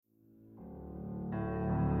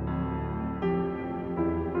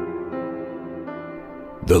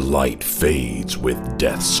The light fades with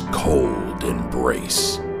death's cold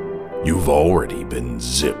embrace. You've already been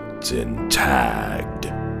zipped and tagged.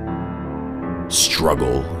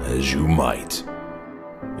 Struggle as you might,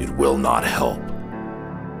 it will not help.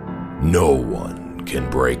 No one can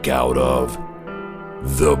break out of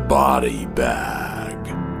the body bag.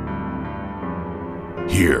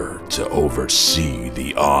 Here to oversee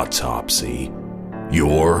the autopsy,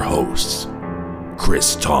 your hosts,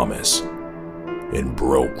 Chris Thomas and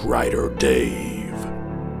Broke Rider Dave.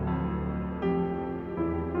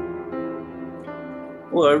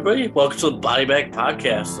 Hello, everybody. Welcome to the Body Bag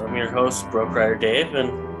Podcast. I'm your host, Broke Rider Dave,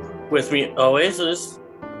 and with me always is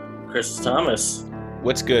Chris Thomas.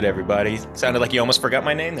 What's good, everybody? Sounded like you almost forgot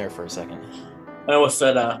my name there for a second. I almost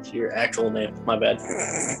said your actual name. My bad.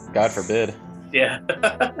 God forbid. Yeah.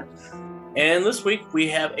 And this week we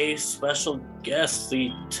have a special guest,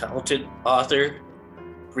 the talented author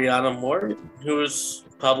Brianna Moore, who has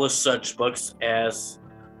published such books as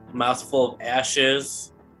Mouthful of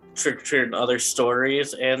Ashes, Trick or Treat and Other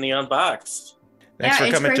Stories, and The Unboxed. Thanks for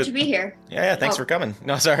coming. It's great to be here. Yeah, thanks for coming.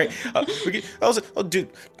 No, sorry. I'll do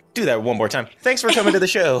that one more time. Thanks for coming to the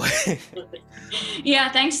show. Yeah,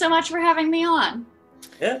 thanks so much for having me on.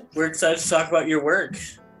 Yeah, we're excited to talk about your work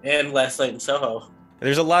and Last Night in Soho.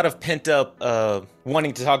 There's a lot of pent-up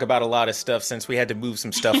wanting to talk about a lot of stuff since we had to move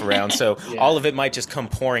some stuff around, so yeah. All of it might just come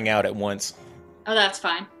pouring out at once. Oh, that's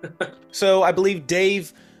fine. So I believe,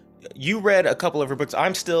 Dave, you read a couple of her books.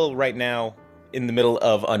 I'm still right now in the middle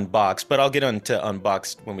of Unboxed, but I'll get on to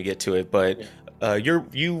Unboxed when we get to it. But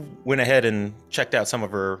you went ahead and checked out some of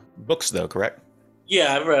her books, though, correct?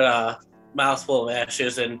 Yeah, I've read Mouthful of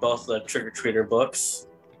Ashes and both the Trick or Treater books.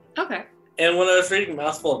 Okay. And when I was reading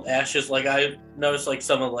Mouthful of Ashes, I noticed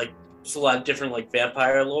some of just a lot of different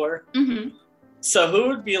vampire lore. Mm-hmm. So who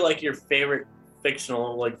would be your favorite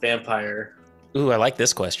fictional vampire? Ooh, I like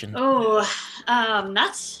this question. Oh,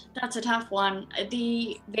 that's a tough one.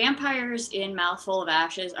 The vampires in Mouthful of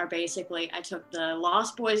Ashes are basically, I took the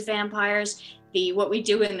Lost Boys vampires, the What We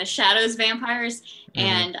Do in the Shadows vampires,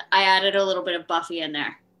 and I added a little bit of Buffy in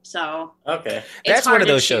there. So okay, that's one of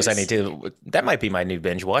those shows I need to. That might be my new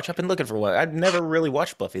binge watch. I've been looking for one. I've never really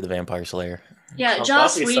watched Buffy the Vampire Slayer. Yeah,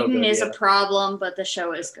 Joss Whedon is a problem, but the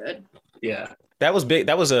show is good. Yeah, that was big.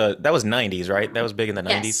 That was 90s, right? That was big in the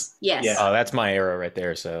 90s. Yes. Yeah. Oh, that's my era right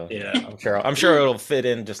there. So yeah, I'm sure it'll fit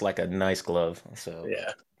in just like a nice glove. So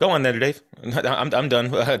yeah, go on there, Dave. I'm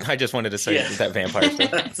done. I just wanted to say that vampire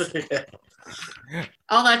stuff. Yeah.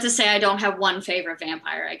 All that to say, I don't have one favorite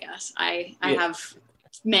vampire. I guess I have.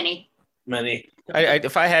 Many.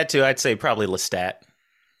 If I had to, I'd say probably Lestat.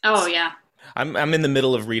 Oh yeah. I'm in the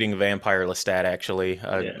middle of reading Vampire Lestat. Actually,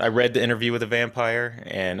 I read The Interview with a Vampire,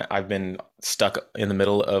 and I've been stuck in the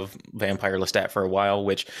middle of Vampire Lestat for a while,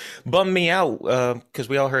 which bummed me out because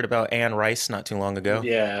we all heard about Anne Rice not too long ago.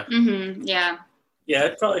 Yeah. Mm-hmm. Yeah. Yeah,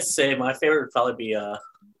 I'd probably say my favorite would probably be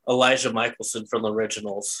Elijah Michelson from the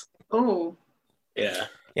originals. Oh. Yeah.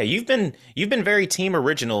 Yeah, you've been very Team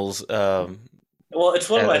Originals. Well, it's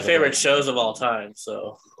one of my favorite shows of all time,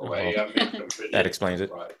 so... That explains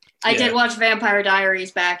it. I did watch Vampire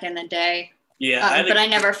Diaries back in the day. Yeah. But I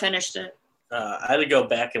never finished it. I had to go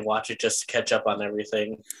back and watch it just to catch up on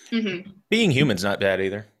everything. Mm-hmm. Being Human's not bad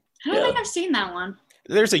either. I don't think I've seen that one.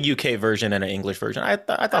 There's a UK version and an English version. I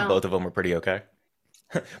thought both of them were pretty okay.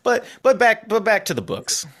 but back to the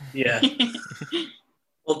books. Yeah.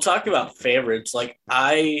 Well, talking about favorites,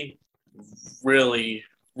 I really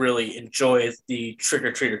enjoy the Trick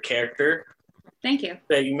or Treater character. Thank you.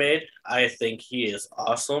 That you made. I think he is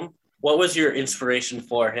awesome. What was your inspiration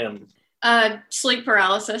for him? Sleep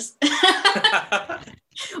paralysis. That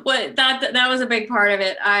was a big part of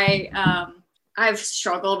it. I've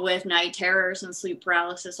struggled with night terrors and sleep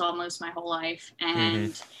paralysis almost my whole life,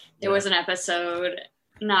 and there was an episode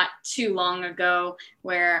not too long ago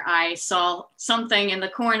where I saw something in the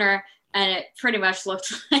corner. And it pretty much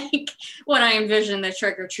looked like what I envisioned the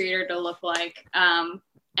trick-or-treater to look like.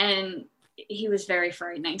 And he was very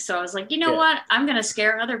frightening. So I was like, you know what? I'm going to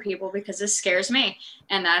scare other people because this scares me.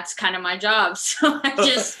 And that's kind of my job. So I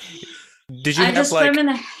just... Did you have put him in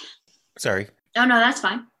the... Sorry. Oh, no, that's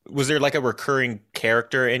fine. Was there a recurring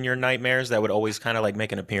character in your nightmares that would always kind of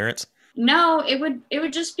make an appearance? No, it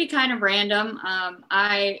would just be kind of random.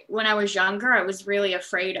 When I was younger, I was really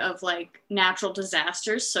afraid of natural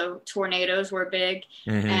disasters. So tornadoes were big,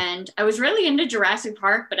 and I was really into Jurassic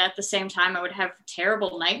Park, but at the same time, I would have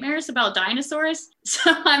terrible nightmares about dinosaurs.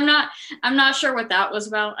 So I'm not sure what that was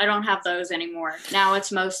about. I don't have those anymore. Now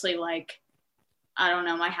it's mostly I don't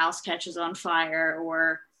know, my house catches on fire,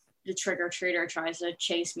 or the trick-or-treater tries to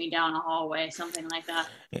chase me down a hallway, something like that.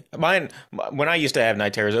 Mine, when I used to have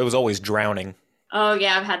night terrors, it was always drowning. Oh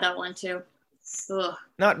yeah, I've had that one too. Ugh.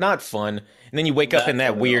 Not fun. And then you wake up Not in that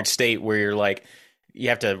fun at weird all. state where you're like, you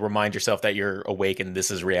have to remind yourself that you're awake and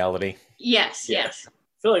this is reality. Yes, Yeah. yes. I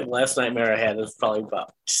feel like last nightmare I had was probably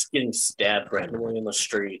about just getting stabbed randomly in the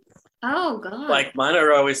street. Oh god. Like mine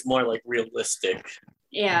are always more like realistic.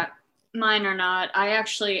 Yeah, mine are not. I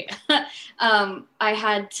actually, I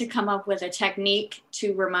had to come up with a technique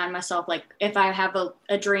to remind myself, like, if I have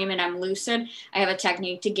a dream and I'm lucid, I have a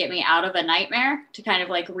technique to get me out of a nightmare to kind of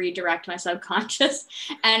like redirect my subconscious.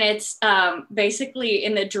 And it's basically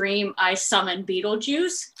in the dream, I summon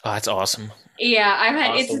Beetlejuice. Oh, that's awesome. Yeah, I've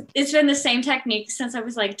had Awesome. it's been the same technique since I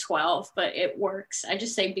was like 12, but it works. I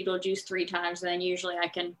just say Beetlejuice 3 times, and then usually I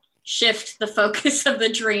can shift the focus of the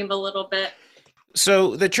dream a little bit.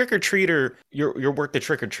 So the trick-or-treater, your work, the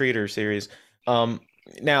trick-or-treater series,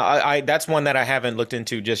 now I that's one that I haven't looked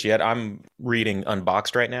into just yet. I'm reading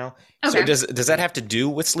Unboxed right now. So Okay. does that have to do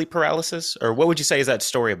with sleep paralysis? Or what would you say is that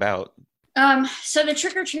story about? So the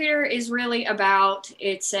trick-or-treater is really about,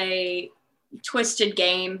 it's a twisted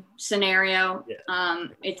game scenario. Yeah.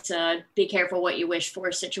 It's a be careful what you wish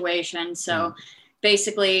for situation. So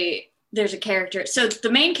basically there's a character. So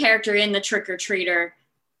the main character in the trick-or-treater,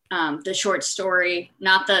 the short story,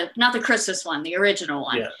 not the Christmas one, the original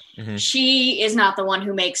one. Yeah. Mhm. She is not the one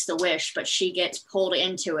who makes the wish, but she gets pulled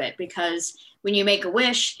into it because when you make a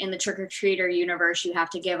wish in the trick-or-treater universe, you have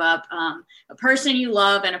to give up a person you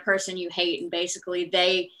love and a person you hate. And basically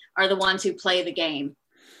they are the ones who play the game.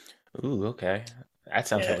 Ooh, okay. That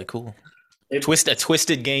sounds Yeah. really cool. It- A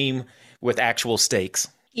twisted game with actual stakes.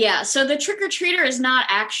 Yeah, so the trick-or-treater is not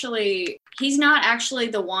actually, he's not actually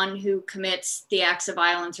the one who commits the acts of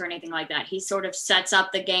violence or anything like that. He sort of sets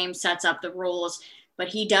up the game, sets up the rules, but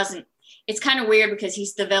he doesn't, it's kind of weird because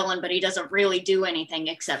he's the villain, but he doesn't really do anything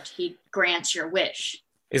except he grants your wish.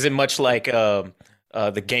 Is it much like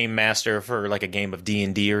the game master for like a game of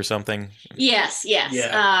D&D or something? Yes, yes.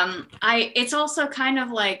 Yeah. It's also kind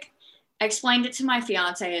of like, I explained it to my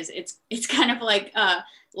fiance, is it's kind of like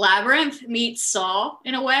Labyrinth meets Saw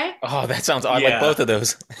in a way. Oh, that sounds odd. Yeah. Like both of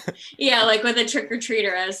those. Yeah, like with a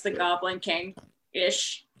trick-or-treater as the Goblin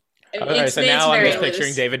King-ish. All right, so now I'm very just picturing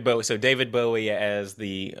loose. David Bowie. So David Bowie as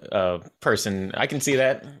the person. I can see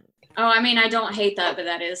that. Oh, I mean, I don't hate that, but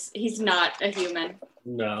he's not a human.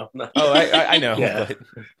 No. Oh, I know. Yeah. But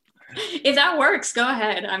If that works, go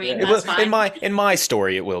ahead. I mean, Yeah. that's fine. in my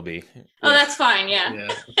story, it will be. Oh, that's fine, yeah.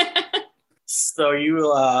 Yeah. So are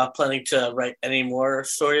you planning to write any more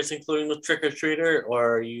stories including with Trick-or-Treater,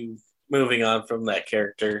 or are you moving on from that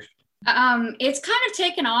character? It's kind of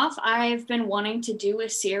taken off. I've been wanting to do a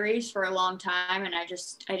series for a long time, and I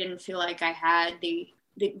didn't feel like I had the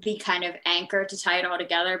kind of anchor to tie it all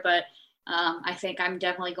together, but I think I'm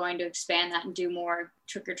definitely going to expand that and do more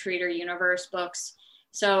Trick-or-Treater universe books.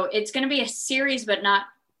 So it's going to be a series, but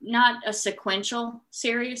not a sequential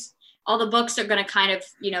series. All the books are going to kind of,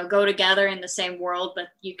 go together in the same world, but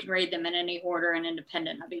you can read them in any order and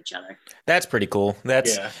independent of each other. That's pretty cool.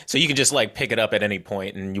 Yeah. So you can just like pick it up at any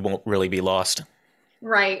point and you won't really be lost.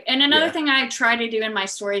 Right. And another Yeah. thing I try to do in my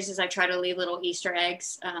stories is I try to leave little Easter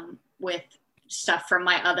eggs with stuff from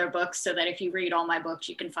my other books so that if you read all my books,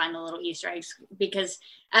 you can find the little Easter eggs. Because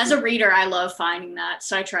as a reader, I love finding that.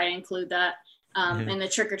 So I try to include that. And the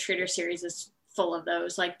Trick-or-Treater series is full of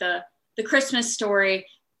those. Like the Christmas story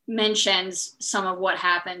mentions some of what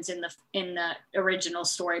happens in the original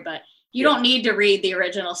story, but you don't need to read the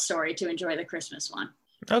original story to enjoy the Christmas one.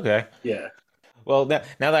 Okay. Yeah. Well, now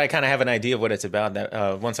that I kind of have an idea of what it's about,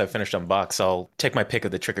 that once I've finished Unbox, I'll take my pick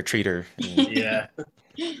of the Trick-or-Treater. Yeah.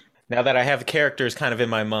 Now that I have the characters kind of in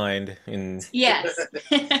my mind. Yes.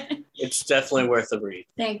 It's definitely worth a read.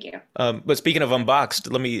 Thank you. But speaking of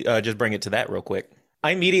Unboxed, let me just bring it to that real quick. I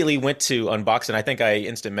immediately went to Unboxed, and I think I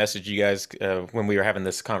instant messaged you guys when we were having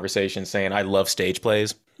this conversation saying I love stage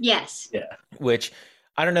plays, Yes. which,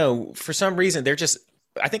 I don't know, for some reason,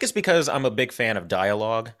 I think it's because I'm a big fan of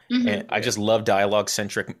dialogue, and I just love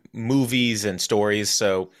dialogue-centric movies and stories,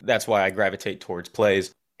 so that's why I gravitate towards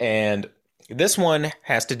plays. And this one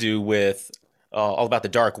has to do with all about the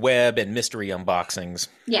dark web and mystery unboxings.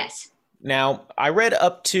 Yes. Now, I read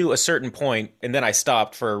up to a certain point, and then I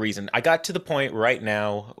stopped for a reason. I got to the point right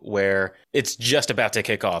now where it's just about to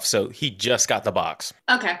kick off, so he just got the box.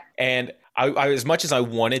 Okay. And I as much as I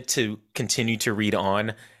wanted to continue to read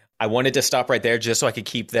on, I wanted to stop right there just so I could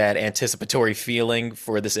keep that anticipatory feeling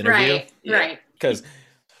for this interview. Right. Right. Because,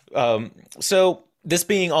 so this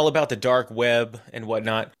being all about the dark web and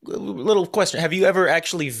whatnot, little question: have you ever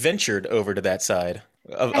actually ventured over to that side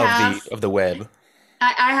of I have. the web?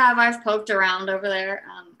 I've poked around over there.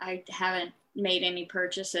 I haven't made any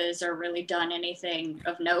purchases or really done anything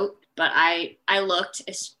of note, but I looked,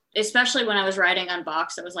 especially when I was writing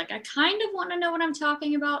Unboxed, I was like, I kind of want to know what I'm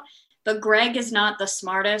talking about, but Greg is not the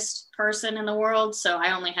smartest person in the world, so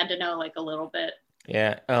I only had to know like a little bit.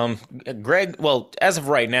 Yeah. Greg, well, as of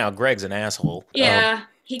right now, Greg's an asshole. Yeah,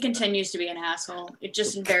 he continues to be an asshole. It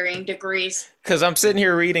just in varying degrees. Because I'm sitting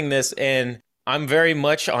here reading this, and I'm very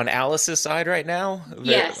much on Alice's side right now.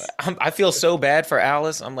 Yes. I feel so bad for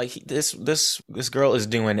Alice. I'm like, this girl is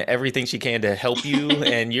doing everything she can to help you,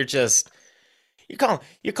 and you're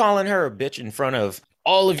calling her a bitch in front of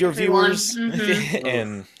all of your viewers, Mm-hmm.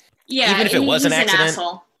 and Yeah, even if it was an accident,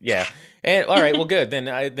 asshole. yeah. And all right, well, good. Then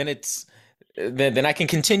I can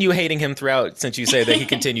continue hating him throughout, since you say that he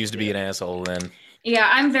continues to be an asshole. Then yeah,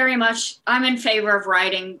 I'm in favor of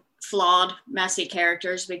writing flawed, messy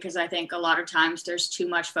characters, because I think a lot of times there's too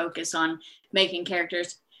much focus on making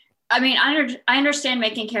characters. I mean, I understand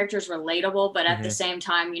making characters relatable, but at the same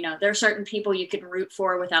time, there are certain people you can root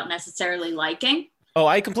for without necessarily liking. oh,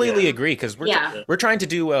 I completely agree, because we're trying to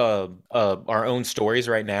do our own stories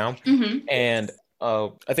right now, and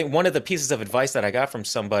I think one of the pieces of advice that I got from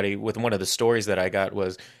somebody with one of the stories that I got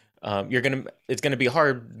was, it's gonna be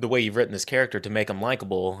hard the way you've written this character to make him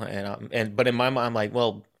likable, but in my mind, I'm like,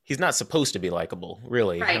 well, he's not supposed to be likable,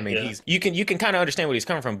 really. Right. I mean, you can kind of understand what he's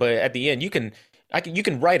coming from, but at the end, you can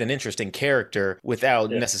write an interesting character without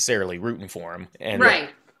necessarily rooting for him. And right.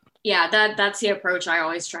 Yeah, that's the approach I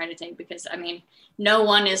always try to take, because I mean, no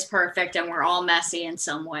one is perfect and we're all messy in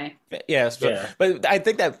some way. Yes, but I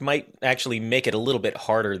think that might actually make it a little bit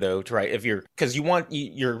harder, though, to write, because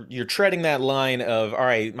you're treading that line of, all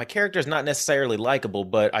right, my character is not necessarily likable,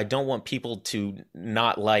 but I don't want people to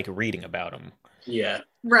not like reading about him. Yeah.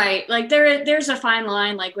 Right. Like there's a fine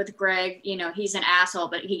line, like with Greg, he's an asshole,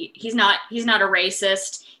 but he's not a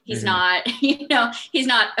racist. He's not, he's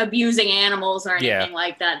not abusing animals or anything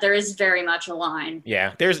like that. There is very much a line.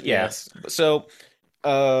 Yeah. So,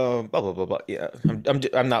 blah blah blah blah. Yeah,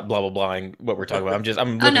 I'm not blah blah blahing what we're talking about.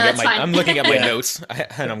 I'm looking at my notes,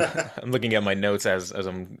 and I'm looking at my notes as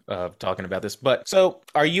I'm talking about this. But so,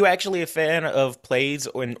 are you actually a fan of plays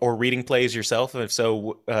or reading plays yourself? If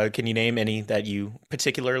so, can you name any that you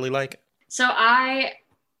particularly like? So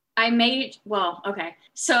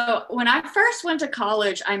So when I first went to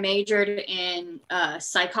college, I majored in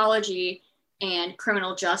psychology and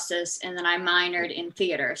criminal justice, and then I minored in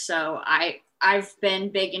theater. So I've been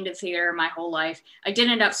big into theater my whole life. I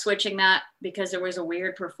did end up switching that because there was a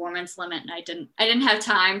weird performance limit, and I didn't have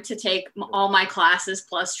time to take all my classes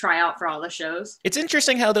plus try out for all the shows. It's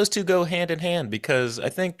interesting how those two go hand in hand, because I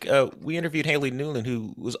think we interviewed Haley Newland,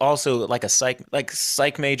 who was also like a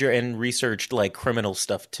psych major and researched like criminal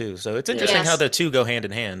stuff too. So it's interesting how the two go hand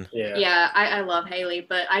in hand. Yeah, I love Haley,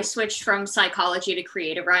 but I switched from psychology to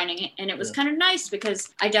creative writing, and it was kind of nice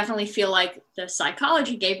because I definitely feel like the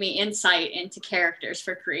psychology gave me insight into characters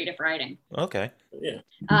for creative writing. Okay. Yeah.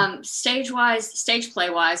 Stage play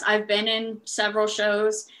wise, I've been in several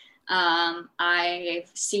shows. I've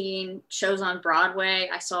seen shows on Broadway.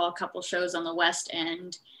 I saw a couple shows on the West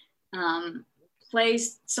End. Some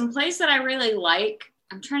plays that I really like.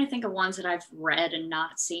 I'm trying to think of ones that I've read and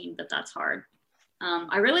not seen, but that's hard.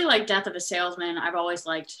 I really like Death of a Salesman. I've always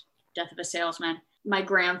liked Death of a Salesman. My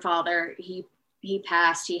grandfather, he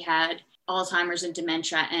passed. He had Alzheimer's and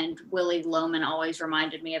dementia, and Willie Loman always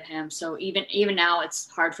reminded me of him. So even now, it's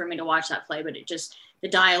hard for me to watch that play, but the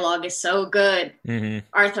dialogue is so good. Mm-hmm.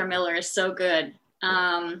 Arthur Miller is so good.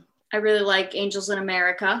 I really like Angels in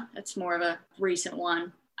America. That's more of a recent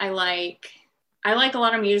one. I like a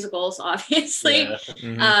lot of musicals, obviously. Yeah.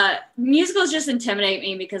 Mm-hmm. Musicals just intimidate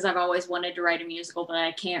me because I've always wanted to write a musical, but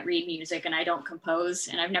I can't read music and I don't compose,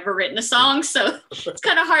 and I've never written a song, so it's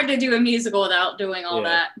kind of hard to do a musical without doing all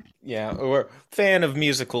that. Yeah, we're a fan of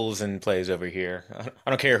musicals and plays over here.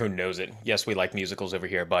 I don't care who knows it. Yes, we like musicals over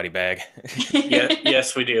here at Body Bag.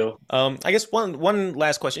 Yes, we do. I guess one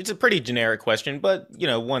last question. It's a pretty generic question, but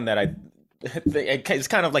one that it's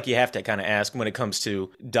kind of like you have to kind of ask when it comes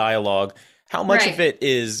to dialogue. How much of it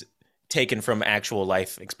is taken from actual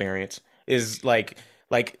life experience? Is like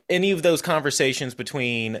any of those conversations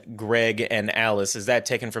between Greg and Alice, is that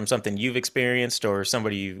taken from something you've experienced or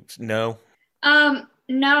somebody you know?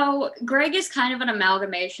 No, Greg is kind of an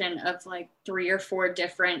amalgamation of like 3 or 4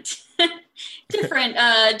 different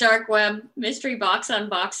dark web mystery box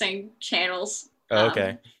unboxing channels.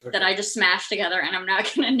 Okay. That I just smashed together, and I'm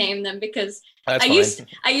not going to name them because That's I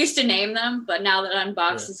used to name them, but now that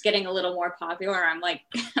Unboxed is getting a little more popular, I'm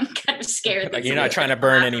kind of scared. Like you're not trying to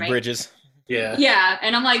burn any bridges. Yeah. Yeah,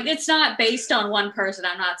 and I'm like, it's not based on one person.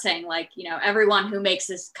 I'm not saying like, everyone who makes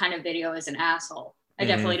this kind of video is an asshole. I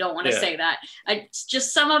definitely don't want to say that.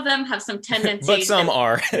 Just some of them have some tendencies. But some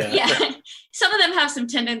are. Yeah. Some of them have some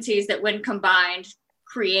tendencies that when combined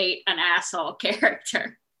create an asshole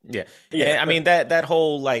character. Yeah. I mean, that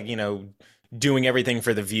whole, like, doing everything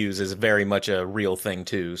for the views is very much a real thing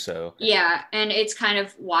too. So yeah, and it's kind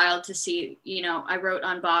of wild to see. I wrote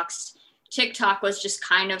Unboxed. TikTok was just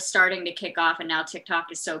kind of starting to kick off, and now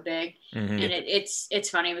TikTok is so big, and it's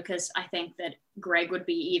funny because I think that Greg would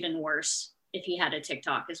be even worse if he had a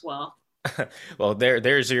TikTok as well. Well,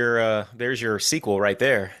 there's your sequel right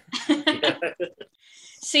there.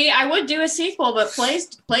 See, I would do a sequel, but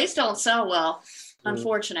plays don't sell well,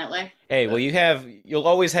 unfortunately. Hey, well, you'll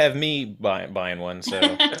always have me buying one, so I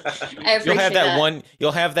appreciate you'll have that that. one.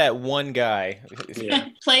 You'll have that one guy. Yeah.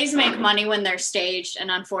 Plays make money when they're staged,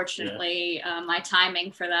 and unfortunately, my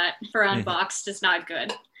timing for Unboxed is not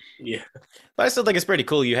good. Yeah. But I still think it's pretty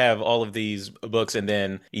cool. You have all of these books, and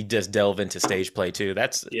then you just delve into stage play too.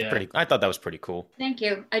 That's pretty. I thought that was pretty cool. Thank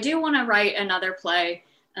you. I do want to write another play,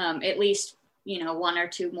 at least one or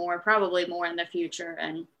two more, probably more in the future,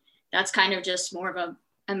 and that's kind of just more of a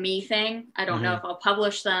me thing. I don't know if I'll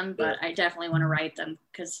publish them, but I definitely want to write them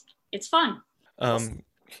because it's fun.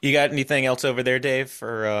 You got anything else over there, Dave?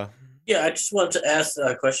 Yeah, I just wanted to ask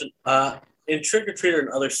a question. In Trick or Treater and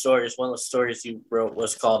Other Stories, one of the stories you wrote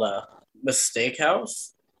was called Mistake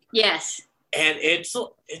House. Yes. And it's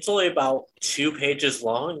only about 2 pages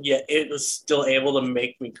long, yet it was still able to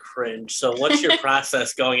make me cringe. So what's your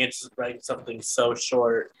process going into writing something so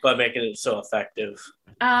short but making it so effective?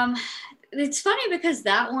 It's funny because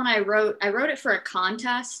that one I wrote it for a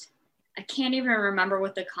contest. I can't even remember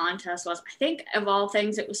what the contest was. I think of all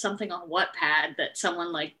things, it was something on Wattpad that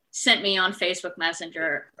someone like sent me on Facebook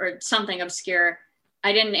Messenger or something obscure.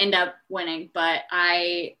 I didn't end up winning, but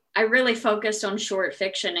I really focused on short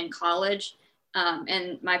fiction in college.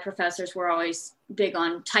 And my professors were always big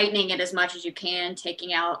on tightening it as much as you can,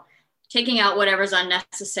 taking out whatever's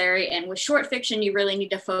unnecessary. And with short fiction, you really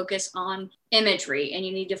need to focus on imagery, and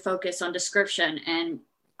you need to focus on description and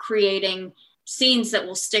creating scenes that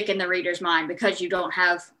will stick in the reader's mind, because you don't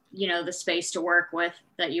have, the space to work with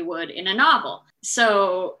that you would in a novel.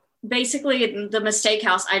 So basically, the Mistake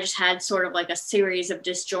House, I just had sort of like a series of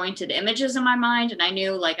disjointed images in my mind, and I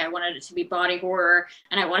knew like I wanted it to be body horror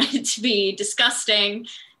and I wanted it to be disgusting.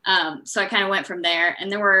 So I kind of went from there,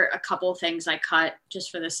 and there were a couple of things I cut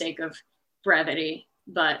just for the sake of brevity,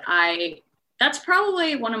 but that's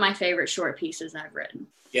probably one of my favorite short pieces I've written.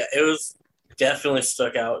 Yeah, it was definitely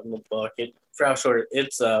stuck out in the book. For how short,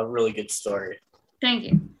 it's a really good story. Thank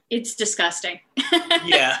you. It's disgusting.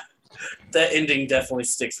 Yeah. That ending definitely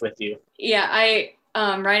sticks with you. Yeah,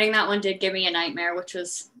 writing that one did give me a nightmare, which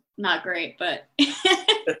was not great, but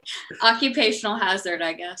occupational hazard,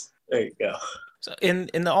 I guess. There you go. So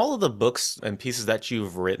in all of the books and pieces that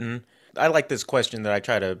you've written, I like this question that I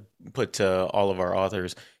try to put to all of our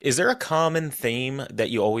authors. Is there a common theme that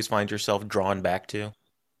you always find yourself drawn back to?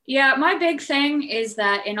 Yeah, my big thing is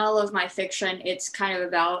that in all of my fiction, it's kind of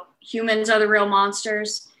about humans are the real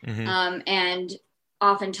monsters. And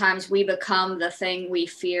oftentimes we become the thing we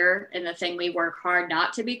fear and the thing we work hard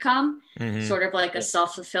not to become, sort of like a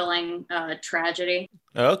self-fulfilling tragedy.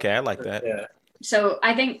 Okay, I like that. Yeah. So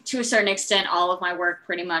I think to a certain extent, all of my work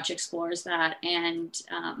pretty much explores that. And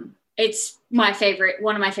it's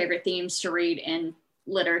one of my favorite themes to read in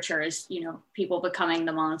literature is, people becoming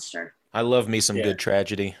the monster. I love me some good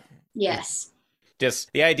tragedy. Yes.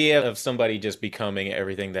 Just the idea of somebody just becoming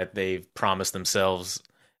everything that they've promised themselves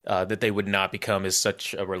that they would not become is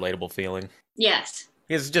such a relatable feeling. Yes.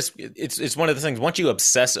 It's one of the things, once you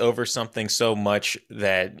obsess over something so much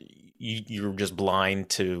that you're just blind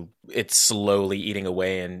to it slowly eating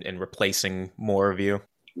away and replacing more of you.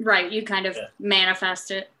 Right. You kind of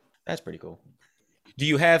manifest it. That's pretty cool. Do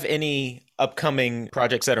you have any upcoming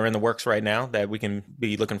projects that are in the works right now that we can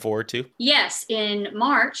be looking forward to? Yes. In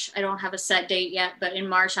March, I don't have a set date yet, but in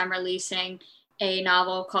March, I'm releasing a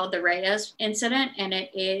novel called The Reyes Incident, and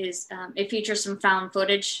it features some found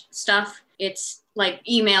footage stuff. It's like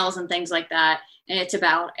emails and things like that, and it's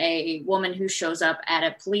about a woman who shows up at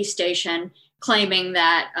a police station claiming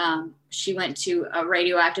that she went to a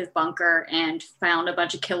radioactive bunker and found a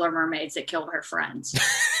bunch of killer mermaids that killed her friends.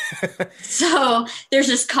 So there's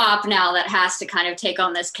this cop now that has to kind of take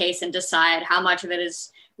on this case and decide how much of it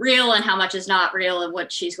is real and how much is not real and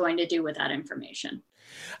what she's going to do with that information.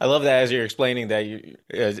 I love that as you're explaining that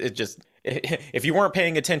if you weren't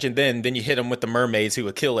paying attention then you hit them with the mermaids who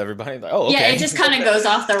would kill everybody. Like, oh, okay. Yeah, it just kind of goes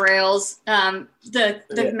off the rails.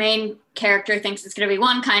 The main character thinks it's going to be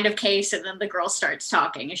one kind of case, and then the girl starts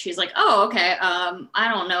talking, and she's like, "Oh, okay. I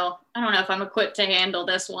don't know if I'm equipped to handle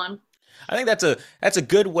this one." I think that's a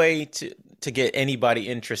good way to get anybody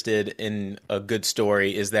interested in a good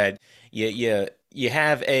story. Is that you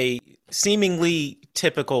have a seemingly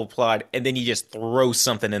typical plot, and then you just throw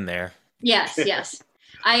something in there. Yes.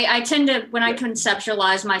 I tend to, when I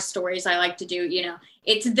conceptualize my stories, I like to do,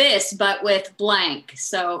 it's this, but with blank.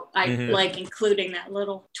 So I like including that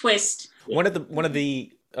little twist. One of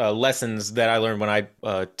the lessons that I learned when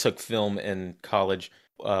I took film in college,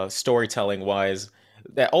 storytelling wise,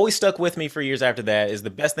 that always stuck with me for years after that, is the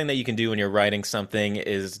best thing that you can do when you're writing something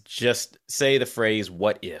is just say the phrase,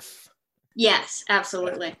 "What if?" Yes,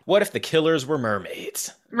 absolutely. What if the killers were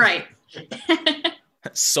mermaids? Right.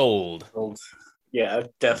 Sold. Yeah, I'd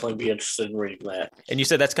definitely be interested in reading that. And you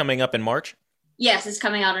said that's coming up in March? Yes, it's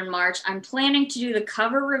coming out in March. I'm planning to do the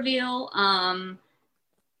cover reveal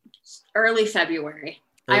early February.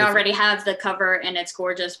 I already have the cover and it's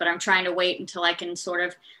gorgeous, but I'm trying to wait until I can sort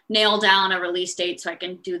of nail down a release date so I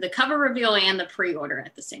can do the cover reveal and the pre-order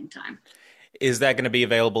at the same time. Is that going to be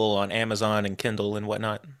available on Amazon and Kindle and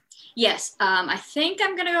whatnot? Yes. I think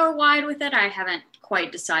I'm going to go wide with it. I haven't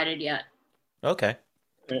quite decided yet. Okay.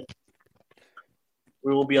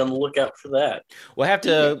 We will be on the lookout for that. We'll have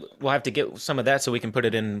to get some of that so we can put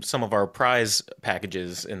it in some of our prize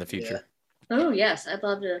packages in the future. Yeah. Oh, yes. I'd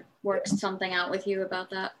love to work something out with you about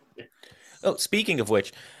that. Oh, speaking of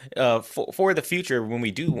which, for the future, when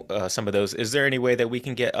we do some of those, is there any way that we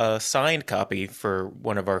can get a signed copy for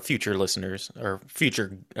one of our future listeners or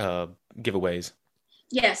future giveaways?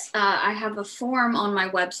 Yes, I have a form on my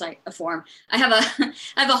website. I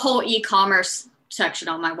have a whole e-commerce section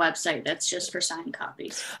on my website that's just for signed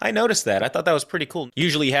copies. I noticed that. I thought that was pretty cool.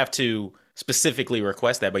 Usually you have to specifically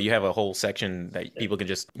request that, but you have a whole section that people can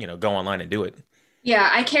just, go online and do it. Yeah,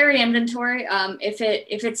 I carry inventory. If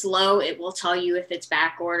it's low, it will tell you if it's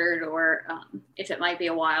back ordered or if it might be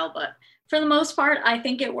a while, but for the most part, I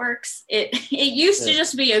think it works. It used to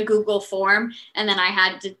just be a Google form, and then I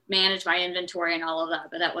had to manage my inventory and all of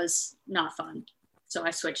that, but that was not fun. So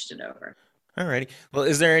I switched it over. Alrighty. Well,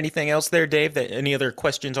 is there anything else there, Dave? Any other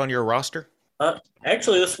questions on your roster?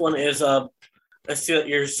 Actually, this one is. I see that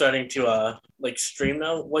you're starting to stream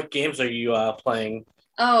now. What games are you playing?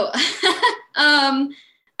 Oh,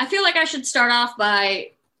 I feel like I should start off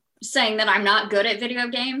by saying that I'm not good at video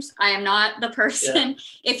games. I am not the person.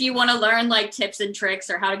 Yeah. If you want to learn tips and tricks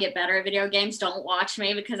or how to get better at video games, don't watch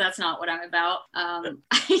me because that's not what I'm about.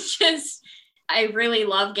 I really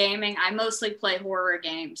love gaming. I mostly play horror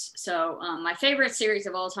games. So my favorite series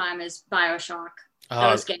of all time is BioShock.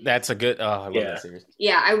 That's a good. I love that series.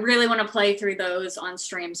 Yeah, I really want to play through those on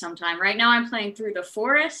stream sometime. Right now, I'm playing through The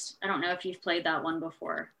Forest. I don't know if you've played that one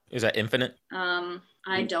before. Is that Infinite?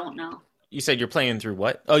 I don't know. You said you're playing through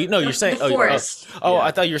what? Oh, you're saying The Forest.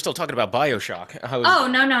 I thought you were still talking about BioShock.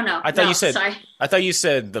 No. I thought you said. Sorry. I thought you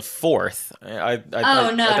said the fourth. I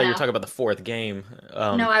thought you were talking about the fourth game.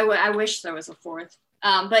 No, I wish there was a fourth.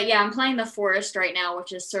 But yeah, I'm playing The Forest right now,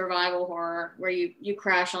 which is survival horror, where you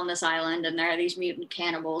crash on this island and there are these mutant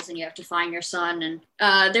cannibals and you have to find your son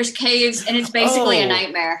and there's caves and it's basically a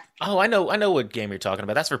nightmare. Oh, I know what game you're talking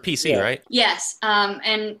about. That's for PC, right? Yes.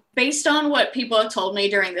 And based on what people have told me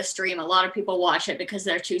during the stream, a lot of people watch it because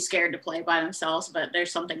they're too scared to play by themselves, but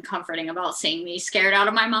there's something comforting about seeing me scared out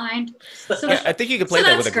of my mind. So I think you can play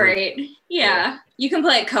that with a group. That's great. Yeah. You can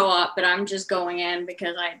play it co-op, but I'm just going in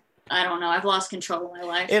because I don't know. I've lost control of my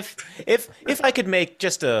life. If I could make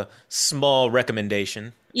just a small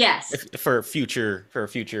recommendation, yes, for a future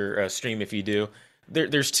stream, if you do,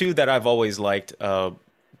 there's two that I've always liked.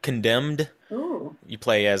 Condemned. Ooh. You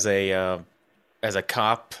play as a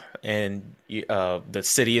cop, and the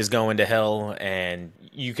city is going to hell, and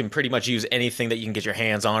you can pretty much use anything that you can get your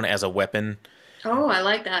hands on as a weapon. Oh, I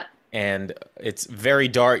like that. And it's very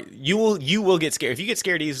dark. You will get scared. If you get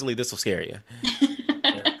scared easily, this will scare you.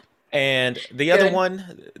 And the other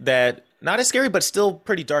one that not as scary, but still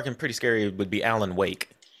pretty dark and pretty scary would be Alan Wake.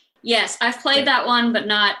 Yes, I've played that one, but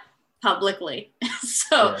not publicly.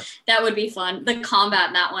 So that would be fun. The combat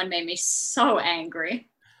in that one made me so angry.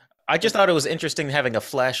 I just thought it was interesting having a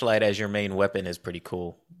flashlight as your main weapon is pretty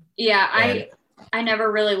cool. Yeah, I never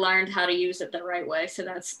really learned how to use it the right way, so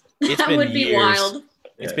that would be wild.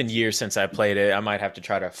 It's been years since I played it. I might have to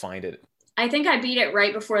try to find it. I think I beat it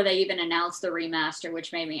right before they even announced the remaster,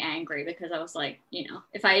 which made me angry because I was like,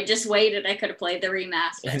 if I had just waited, I could have played the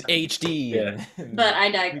remaster. And HD. But I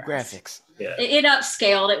digress. Graphics. Yeah. It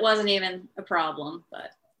upscaled. It wasn't even a problem,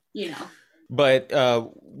 but you know. But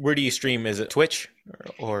where do you stream? Is it Twitch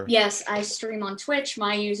or? Yes, I stream on Twitch.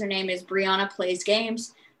 My username is Brianna Plays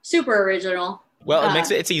Games. Super original. Well, it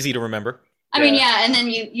makes it's easy to remember. I mean, yeah, and then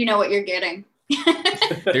you know what you're getting.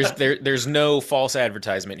 There's no false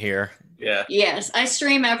advertisement here. Yeah. Yes, I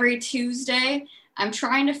stream every Tuesday. I'm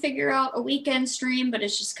trying to figure out a weekend stream, but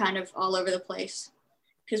it's just kind of all over the place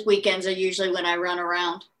because weekends are usually when I run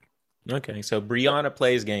around. Okay, so Brianna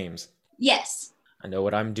Plays Games. Yes. I know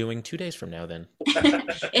what I'm doing 2 days from now then.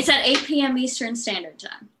 It's at 8 p.m. Eastern Standard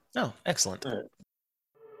Time. Oh, excellent.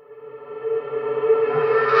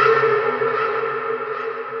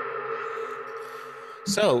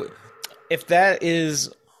 So, if that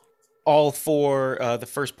is all for the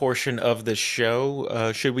first portion of the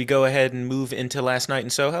show, should we go ahead and move into Last Night in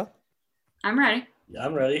Soho? I'm ready. Yeah,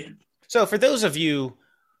 I'm ready. So, for those of you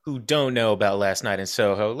who don't know about Last Night in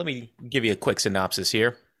Soho, let me give you a quick synopsis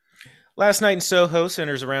here. Last Night in Soho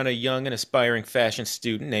centers around a young and aspiring fashion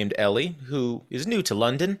student named Ellie, who is new to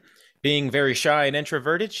London. Being very shy and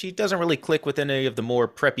introverted, she doesn't really click with any of the more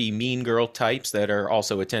preppy mean girl types that are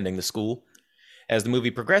also attending the school. As the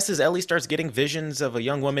movie progresses, Ellie starts getting visions of a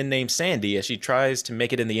young woman named Sandy as she tries to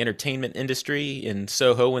make it in the entertainment industry in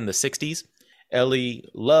Soho in the 60s. Ellie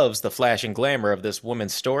loves the flash and glamour of this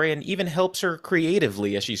woman's story and even helps her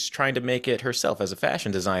creatively as she's trying to make it herself as a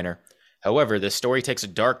fashion designer. However, this story takes a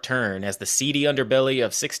dark turn as the seedy underbelly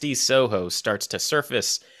of 60s Soho starts to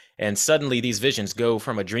surface, and suddenly these visions go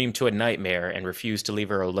from a dream to a nightmare and refuse to leave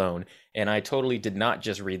her alone. And I totally did not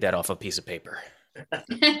just read that off a piece of paper.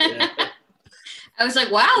 Yeah. I was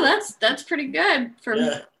like, wow, that's pretty good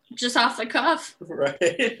for just off the cuff.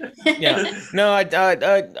 Right. Yeah. No,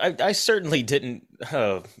 I certainly didn't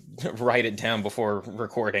write it down before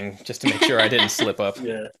recording just to make sure I didn't slip up.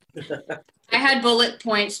 Yeah. I had bullet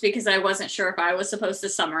points because I wasn't sure if I was supposed to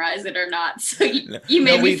summarize it or not. So you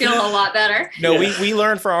made me feel a lot better. No, we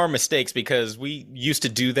learned from our mistakes because we used to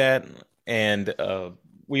do that, and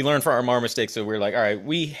we learned from our mistakes. So we're like, all right,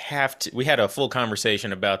 we had a full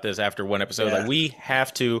conversation about this after one episode. Yeah. Like, we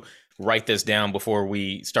have to write this down before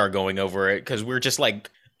we start going over it because we're just like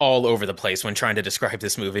all over the place when trying to describe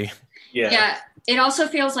this movie. Yeah. It also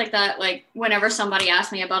feels like that, like whenever somebody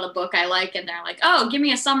asks me about a book I like and they're like, oh, give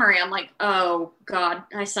me a summary. I'm like, oh God,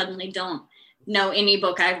 I suddenly don't know any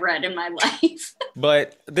book I've read in my life.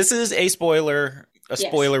 But this is a spoiler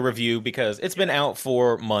review because it's been out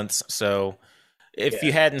for months. So if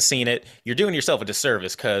you hadn't seen it, you're doing yourself a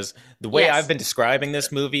disservice because the way I've been describing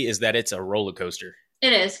this movie is that it's a roller coaster.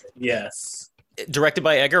 It is. Yes. Directed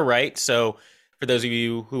by Edgar Wright. So for those of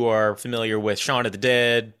you who are familiar with Shaun of the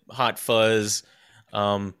Dead, Hot Fuzz,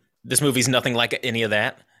 this movie's nothing like any of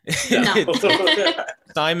that. No.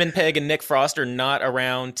 Simon Pegg and Nick Frost are not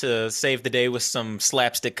around to save the day with some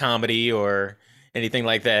slapstick comedy or anything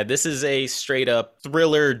like that. This is a straight up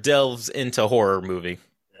thriller delves into horror movie.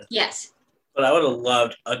 Yes. But I would have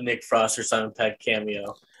loved a Nick Frost or Simon Pegg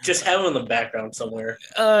cameo. Just have him in the background somewhere.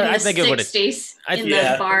 I think it would have. In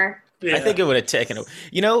the bar. Yeah. I think it would have taken.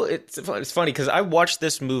 You know, it's funny because I watched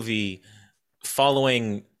this movie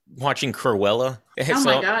watching Cruella. Oh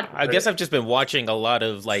my God! I guess I've just been watching a lot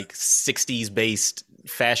of like 60s based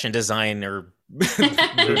fashion designer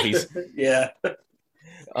movies. Yeah.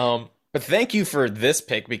 But thank you for this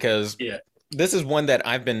pick because this is one that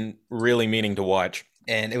I've been really meaning to watch,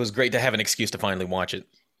 and it was great to have an excuse to finally watch it.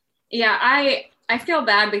 Yeah, I feel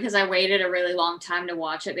bad because I waited a really long time to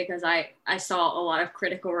watch it because I saw a lot of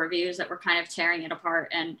critical reviews that were kind of tearing it apart.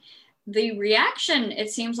 And the reaction,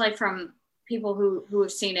 it seems like from people who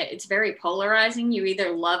have seen it, it's very polarizing. You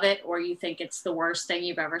either love it or you think it's the worst thing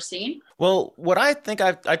you've ever seen. Well, what I think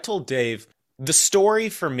I told Dave, the story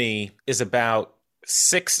for me is about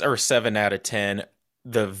 6 or 7 out of 10.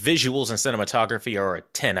 The visuals and cinematography are a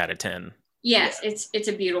 10 out of 10. Yes, it's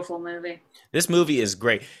a beautiful movie. This movie is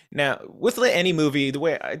great. Now, with any movie, the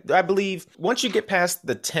way I believe, once you get past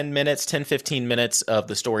the 10, 15 minutes of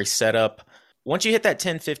the story setup, once you hit that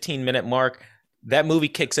 10, 15 minute mark, that movie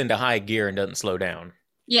kicks into high gear and doesn't slow down.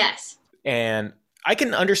 Yes. And I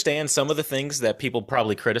can understand some of the things that people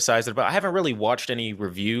probably criticize it about. I haven't really watched any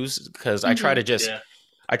reviews because I try to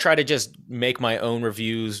just make my own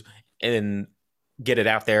reviews and get it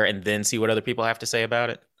out there and then see what other people have to say about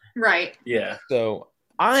it. Right. Yeah. So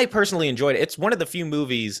I personally enjoyed it. It's one of the few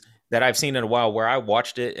movies that I've seen in a while where I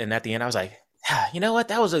watched it and at the end I was like, you know what?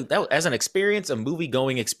 That was as an experience, a movie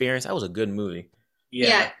going experience. That was a good movie.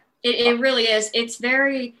 Yeah, it really is. It's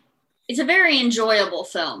a very enjoyable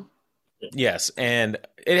film. Yes, and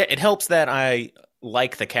it helps that I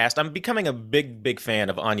like the cast. I'm becoming a big fan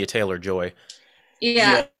of Anya Taylor-Joy.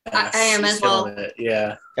 Yeah, I am she's as well. killing it.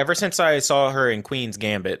 Yeah, Ever since I saw her in Queen's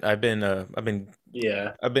Gambit, I've been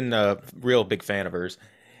yeah. a real big fan of hers.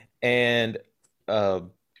 And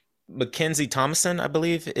Mackenzie Thomason, I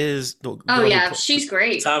believe, is the Oh girl yeah, she's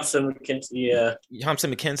great. Thompson McKenzie. Yeah,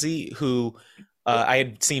 Thompson McKenzie, who I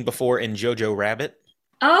had seen before in Jojo Rabbit.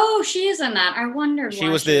 Oh, she is in that. I wondered. She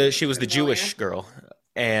why was the familiar. Jewish girl,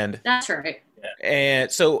 and That's right.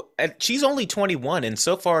 so she's only 21, and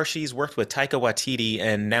so far she's worked with Taika Waititi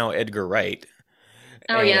and now Edgar Wright.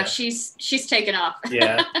 Oh And- yeah, she's taken off.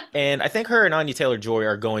 yeah. And I think her and Anya Taylor-Joy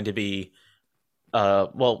are going to be,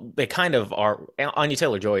 well, they kind of are. Anya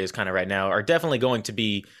Taylor-Joy is kind of right now are definitely going to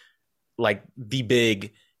be like the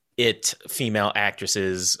big female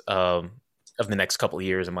actresses of the next couple of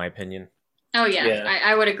years, in my opinion. Oh yeah, Yeah.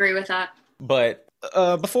 I would agree with that. But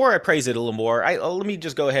before I praise it a little more, let me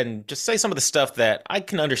just go ahead and just say some of the stuff that I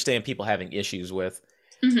can understand people having issues with.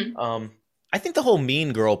 Hmm. I think the whole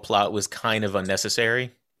Mean Girl plot was kind of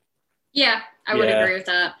unnecessary. Yeah, I would Yeah. agree with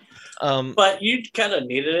that. But you kind of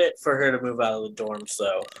needed it for her to move out of the dorm,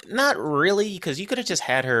 so Not really, because you could have just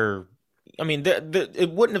had her. I mean, it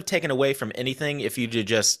wouldn't have taken away from anything if you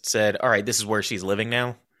just said, "All right, this is where she's living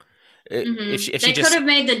now." Mhm. If she They just could have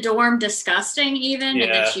made the dorm disgusting, even, and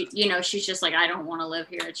Yeah. then she's just like, I don't want to live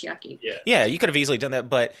here. It's yucky. Yeah, you could have easily done that,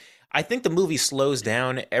 but I think the movie slows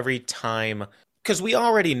down every time because we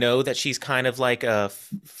already know that she's kind of like a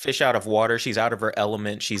fish out of water. She's out of her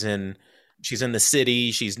element. She's in the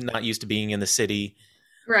city. She's not used to being in the city.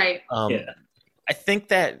 Right. Yeah. I think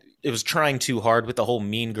that it was trying too hard with the whole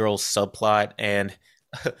Mean Girls subplot. And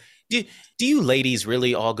do you ladies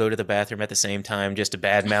really all go to the bathroom at the same time just to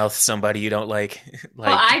badmouth somebody you don't like?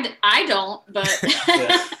 Well, I don't, but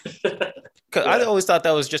Yeah. 'Cause I always thought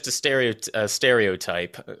that was just a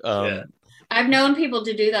stereotype. Yeah. I've known people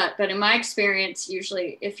to do that. But in my experience,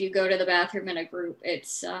 usually if you go to the bathroom in a group,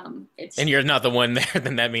 it's And you're not the one there,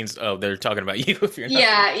 then that means, oh, they're talking about you if you're not.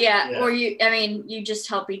 yeah. Yeah. Or you just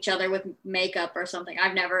help each other with makeup or something.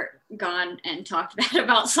 I've never gone and talked bad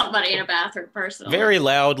about somebody in a bathroom personally. Very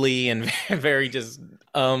loudly and very just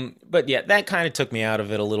but yeah, that kind of took me out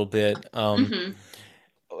of it a little bit. Mhm.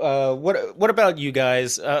 What about you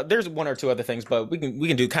guys? There's one or two other things, but we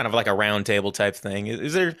can do kind of like a round table type thing.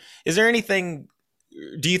 Is there anything?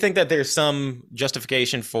 Do you think that there's some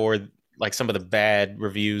justification for like some of the bad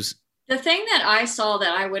reviews? The thing that I saw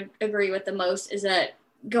that I would agree with the most is that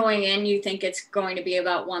going in, you think it's going to be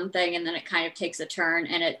about one thing, and then it kind of takes a turn,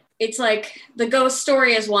 and it's like the ghost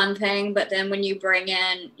story is one thing, but then when you bring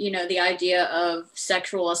in, the idea of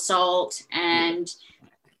sexual assault and,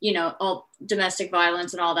 all domestic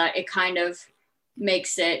violence and all that, it kind of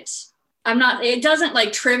makes it, it doesn't like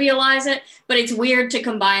trivialize it, but it's weird to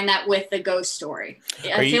combine that with the ghost story.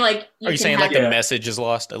 I feel like Are you saying like the message is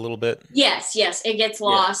lost a little bit? Yes, it gets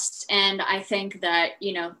lost. And I think that,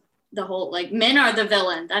 the whole like men are the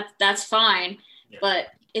villain. That's fine. Yeah. But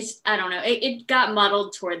I don't know. It got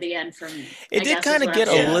muddled toward the end for me. It did kind of get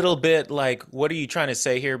a little bit like, what are you trying to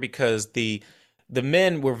say here? Because the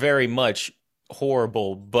men were very much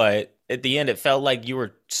horrible, but at the end it felt like you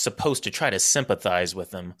were supposed to try to sympathize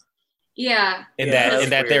with them. Yeah. In Yeah,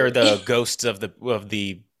 that they're the ghosts of the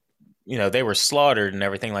they were slaughtered and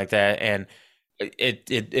everything like that. And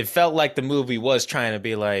it felt like the movie was trying to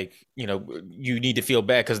be like, you need to feel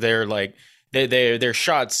bad because they're like they're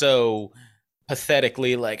shot so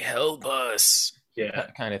pathetically, like help us,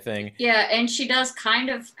 kind of thing. Yeah, and she does kind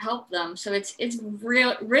of help them, so it's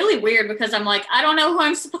really weird because I'm like, I don't know who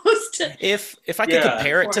I'm supposed to. If I could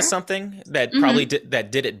compare it to something that probably did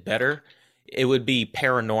it better, it would be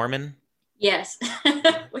Paranorman. Yes,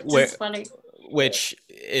 which is funny. Which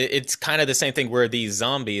it's kind of the same thing where these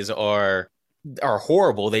zombies are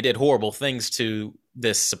horrible. They did horrible things to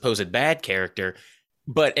this supposed bad character,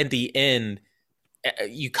 but at the end,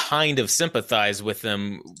 you kind of sympathize with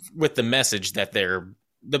them with the message that they're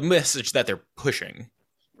pushing.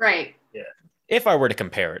 Right. Yeah. If I were to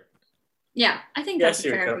compare it. Yeah, I think that's a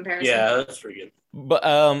fair comparison. Yeah, that's pretty good. But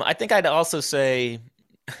I think I'd also say.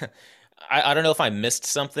 I don't know if I missed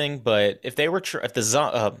something, but if they were if the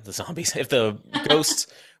zombies, if the ghosts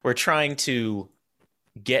were trying to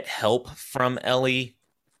get help from Ellie,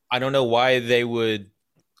 I don't know why they would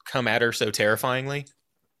come at her so terrifyingly.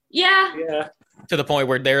 Yeah. Yeah. To the point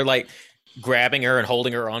where they're like grabbing her and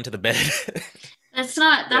holding her onto the bed. That's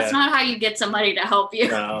not how you get somebody to help you.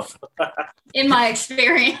 No. In my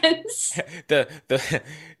experience.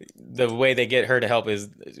 The way they get her to help is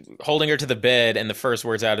holding her to the bed, and the first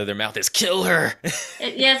words out of their mouth is "kill her."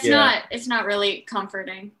 It's not really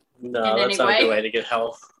comforting. No, that's not a good way to get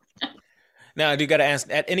help. Now, I do got to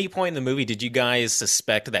ask, at any point in the movie, did you guys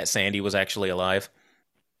suspect that Sandy was actually alive?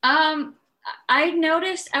 I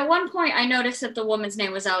noticed at one point I noticed that the woman's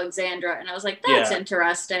name was Alexandra, and I was like, that's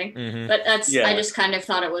interesting. Mhm. But I just kind of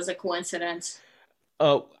thought it was a coincidence.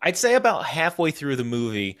 I'd say about halfway through the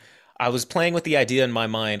movie, I was playing with the idea in my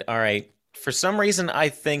mind. All right, for some reason, I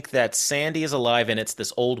think that Sandy is alive and it's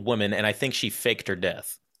this old woman, and I think she faked her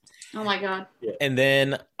death. Oh my God. And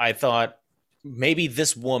then I thought maybe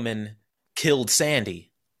this woman killed Sandy.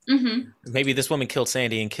 Mm-hmm. Maybe this woman killed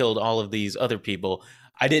Sandy and killed all of these other people.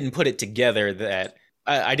 I didn't put it together that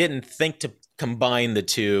I didn't think to combine the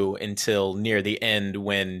two until near the end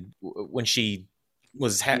when she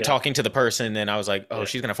was talking to the person, and I was like, oh,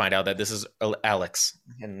 she's gonna find out that this is Alex.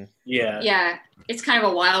 And yeah, it's kind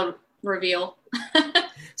of a wild reveal.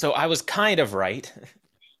 So I was kind of right.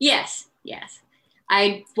 Yes,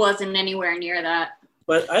 I wasn't anywhere near that.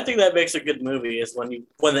 But I think that makes a good movie is when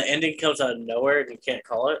the ending comes out of nowhere and you can't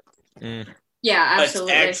call it. Yeah,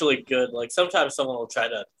 absolutely. It's actually good. Like sometimes someone will try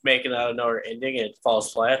to make an out of nowhere ending and it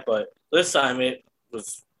falls flat, but this time it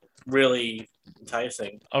was really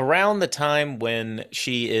enticing. Around the time when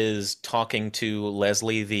she is talking to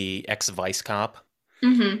Leslie, the ex-vice cop,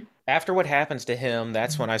 after what happens to him,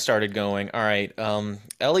 that's when I started going, all right,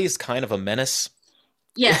 Ellie's kind of a menace.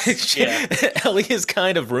 Yes. Ellie is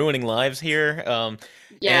kind of ruining lives here.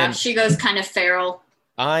 And she goes kind of feral.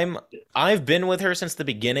 I've been with her since the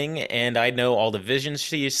beginning, and I know all the visions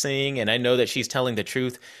she is seeing, and I know that she's telling the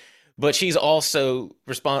truth. But she's also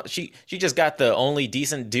she just got the only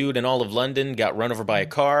decent dude in all of London got run over by a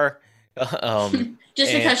car,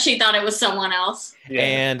 just because she thought it was someone else. Yeah.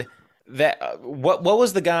 And that what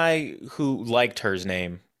was the guy who liked her's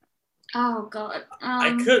name? Oh God,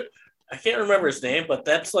 I can't remember his name, but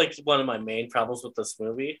that's like one of my main problems with this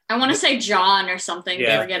movie. I want to say John or something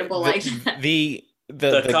forgettable like that.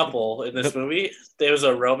 The couple in this movie, there was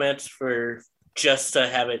a romance for just to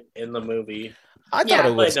have it in the movie. I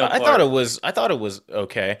thought it was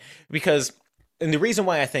okay because, and the reason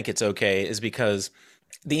why I think it's okay is because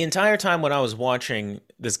the entire time when I was watching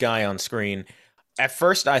this guy on screen, at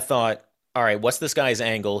first I thought, all right, what's this guy's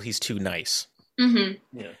angle? He's too nice.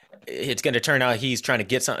 Mm-hmm. Yeah. It's going to turn out he's trying to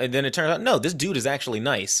get something. And then it turns out, no, this dude is actually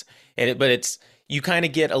nice. But you kind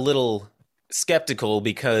of get a little skeptical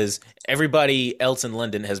because everybody else in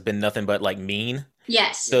London has been nothing but like mean.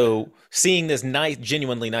 Yes. So seeing this nice,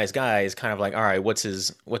 genuinely nice guy is kind of like, all right, what's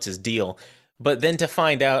his deal? But then to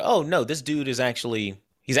find out, oh no, this dude is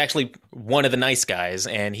he's actually one of the nice guys,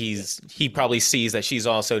 and he probably sees that she's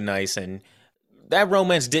also nice, and that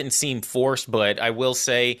romance didn't seem forced, but I will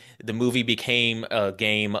say the movie became a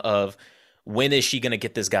game of when is she going to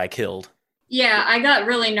get this guy killed? Yeah, I got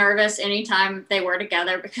really nervous anytime they were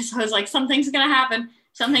together because I was like, something's going to happen.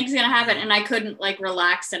 And I couldn't like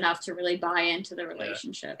relax enough to really buy into the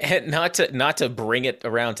relationship. And not to bring it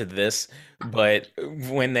around to this, but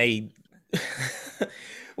when they...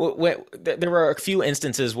 there were a few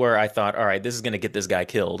instances where I thought, all right, this is going to get this guy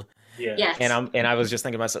killed. Yeah. Yes. And I was just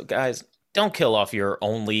thinking to myself, guys, don't kill off your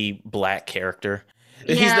only black character.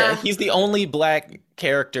 Yeah. He's the only black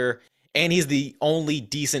character, and he's the only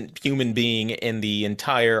decent human being in the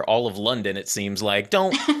entire all of London. It seems like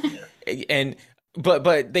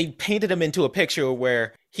but they painted him into a picture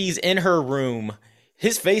where he's in her room.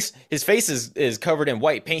 His face is covered in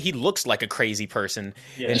white paint. He looks like a crazy person,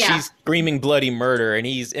 and she's screaming bloody murder, and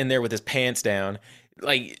he's in there with his pants down.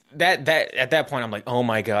 Like that at that point I'm like, oh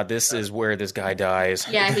my God, this is where this guy dies.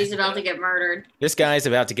 Yeah, he's about to get murdered. This guy's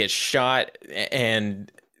about to get shot,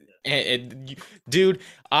 and dude,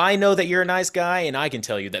 I know that you're a nice guy, and I can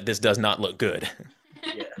tell you that this does not look good.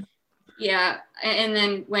 Yeah, and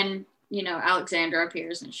then when Alexandra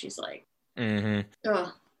appears and she's like,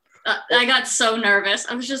 oh, I got so nervous.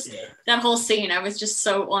 I was just that whole scene. I was just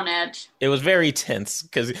so on edge. It was very tense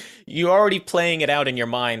because you're already playing it out in your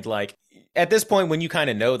mind, like. At this point, when you kind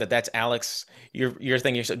of know that that's Alex, you're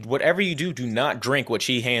thinking, whatever you do, do not drink what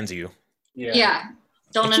she hands you. Yeah.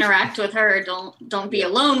 Don't interact with her. Don't be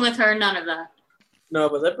alone with her. None of that. No,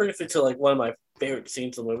 but that brings me to like one of my favorite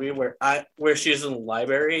scenes in the movie where she's in the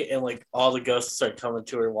library and like all the ghosts start coming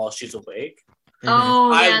to her while she's awake.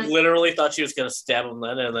 Oh, I literally thought she was gonna stab him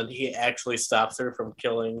then, and then he actually stops her from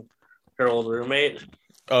killing her old roommate.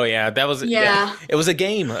 Oh yeah, that was it was a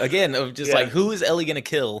game again of just like, who is Ellie gonna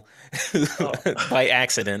kill by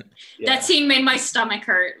accident? That scene made my stomach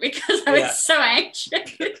hurt because I was so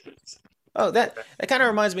anxious. Oh, that kind of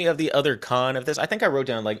reminds me of the other con of this. I think I wrote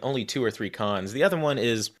down like only 2 or 3 cons. The other one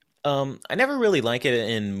is I never really like it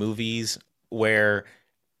in movies where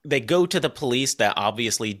they go to the police that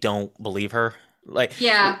obviously don't believe her. Like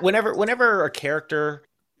whenever a character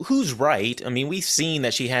who's right? I mean, we've seen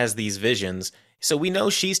that she has these visions, so we know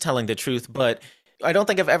she's telling the truth, but I don't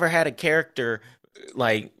think I've ever had a character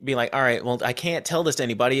like be like, all right, well, I can't tell this to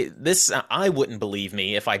anybody. This I wouldn't believe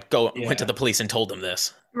me if I went to the police and told them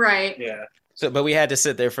this. Right. Yeah. So, but we had to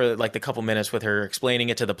sit there for like the couple minutes with her explaining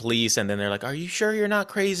it to the police, and then they're like, "Are you sure you're not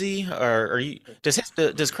crazy? Or are you?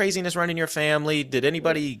 Does craziness run in your family? Did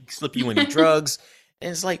anybody slip you any drugs?"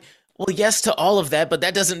 And it's like, well, yes to all of that, but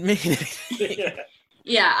that doesn't mean anything.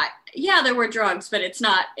 Yeah, there were drugs, but it's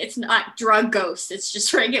not drug ghosts. It's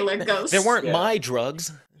just regular ghosts. There weren't my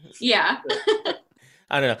drugs. Yeah.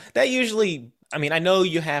 I don't know. That usually, I mean, I know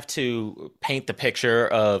you have to paint the picture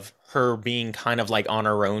of her being kind of like on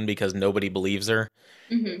her own because nobody believes her.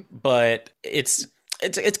 Mm-hmm. But it's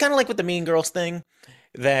kind of like with the Mean Girls thing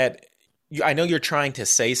that I know you're trying to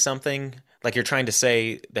say something, like you're trying to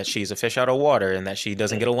say that she's a fish out of water and that she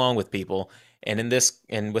doesn't get along with people. And in this,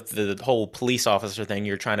 and with the whole police officer thing,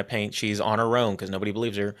 you're trying to paint she's on her own because nobody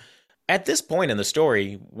believes her. At this point in the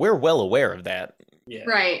story, we're well aware of that. Yeah.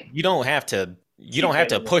 Right. You don't have to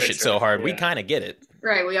push it so hard. Yeah. We kind of get it.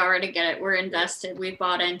 Right. We already get it. We're invested. We've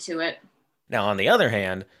bought into it. Now, on the other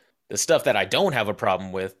hand, the stuff that I don't have a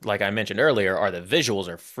problem with, like I mentioned earlier, are the visuals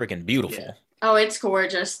are freaking beautiful. Yeah. Oh, it's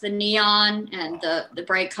gorgeous. The neon and the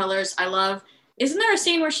bright colors. I love. Isn't there a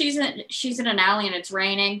scene where she's in an alley and it's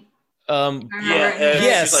raining?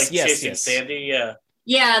 Yes, she's like chasing yes. Sandy. Yeah.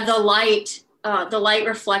 Yeah, the light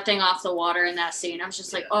reflecting off the water in that scene. I was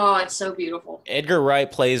just like, oh, it's so beautiful. Edgar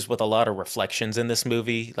Wright plays with a lot of reflections in this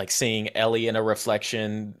movie, like seeing Ellie in a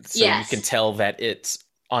reflection, so you can tell that it's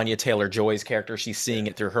Anya Taylor-Joy's character. She's seeing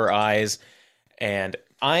it through her eyes, and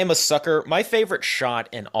I am a sucker. My favorite shot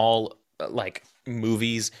in all like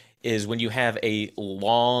movies is when you have a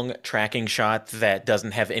long tracking shot that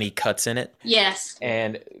doesn't have any cuts in it. Yes,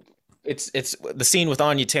 and it's the scene with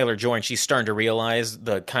Anya Taylor-Joy, and she's starting to realize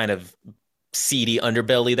the kind of seedy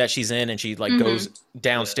underbelly that she's in, and she like goes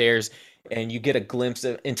downstairs, and you get a glimpse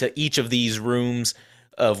into each of these rooms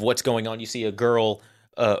of what's going on. You see a girl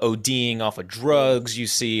ODing off of drugs. You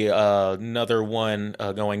see another one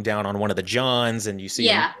going down on one of the Johns, and you see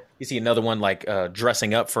another one like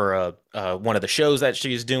dressing up for one of the shows that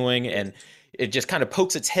she's doing, and it just kind of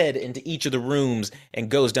pokes its head into each of the rooms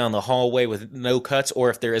and goes down the hallway with no cuts, or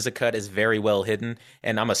if there is a cut, it's very well hidden.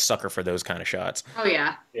 And I'm a sucker for those kind of shots. Oh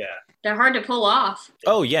yeah, yeah, they're hard to pull off.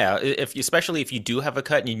 Oh yeah, especially if you do have a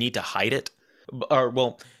cut and you need to hide it, or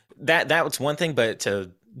well, that's one thing, but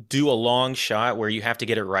to do a long shot where you have to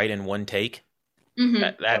get it right in one take,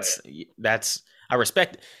 that's I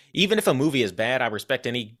respect. Even if a movie is bad, I respect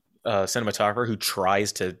any cinematographer who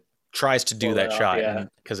tries to do that shot,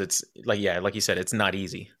 because it's like you said, it's not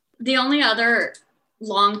easy. The only other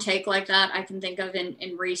long take like that I can think of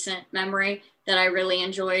in recent memory that I really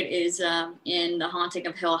enjoyed is in The Haunting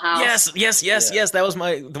of Hill House. Yes. That was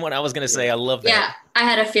the one I was going to say. I love that. Yeah, I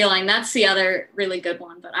had a feeling that's the other really good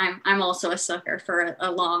one, but I'm also a sucker for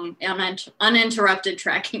a long, uninterrupted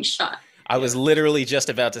tracking shot. I was literally just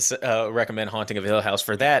about to recommend Haunting of Hill House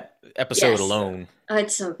for that episode alone. Oh,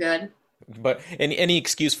 it's so good. But any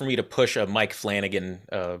excuse for me to push a Mike Flanagan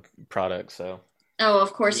product, so. Oh,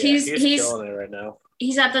 of course. He's killing it right now.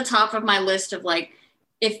 He's at the top of my list of like,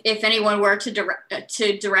 if anyone were to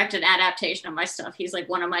direct an adaptation of my stuff, he's like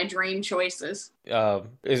one of my dream choices.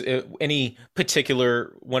 Is any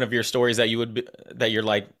particular one of your stories that you're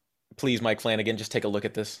like, please, Mike Flanagan, just take a look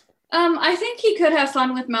at this? I think he could have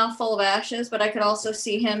fun with Mouthful of Ashes, but I could also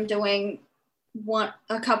see him doing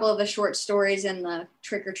a couple of the short stories in the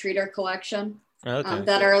Trick or Treater collection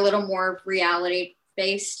that are a little more reality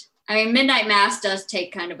based. I mean, Midnight Mass does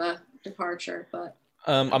take kind of a departure, but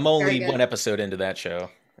I'm only one episode into that show.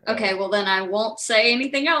 Okay, well then I won't say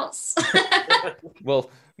anything else. Well,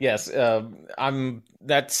 yes, I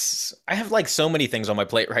have like so many things on my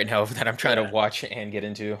plate right now that I'm trying to watch and get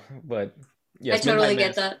into, but yes, I totally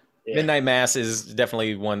get that. Yeah. Midnight Mass is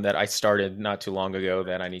definitely one that I started not too long ago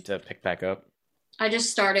that I need to pick back up. I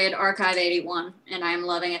just started Archive 81 and I'm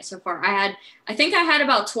loving it so far. I think I had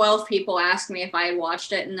about 12 people ask me if I had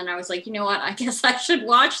watched it, and then I was like, you know what? I guess I should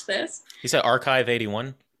watch this. You said Archive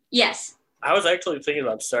 81? Yes. I was actually thinking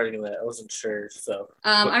about starting that. I wasn't sure, so.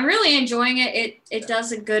 I'm really enjoying it. It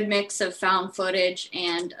does a good mix of found footage,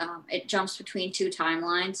 and it jumps between two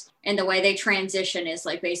timelines, and the way they transition is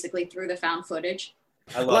like basically through the found footage.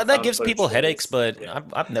 Well, that gives people headaches, but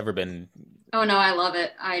I've never been. Oh no, I love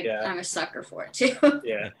it. I'm a sucker for it too.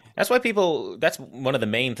 Yeah, that's why that's one of the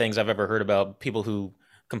main things I've ever heard about people who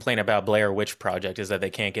complain about Blair Witch Project is that they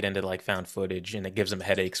can't get into like found footage, and it gives them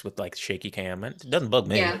headaches with like shaky cam. It doesn't bug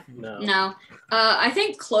me. Yeah, no. I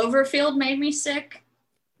think Cloverfield made me sick.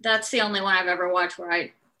 That's the only one I've ever watched where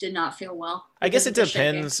I did not feel well. I guess it because of the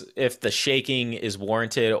shaking. depends if the shaking is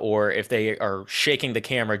warranted or if they are shaking the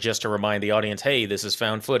camera just to remind the audience, hey, this is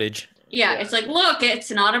found footage. Yeah, it's like, look,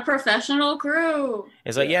 it's not a professional crew.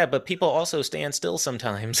 It's like, yeah, but people also stand still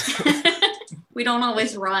sometimes. We don't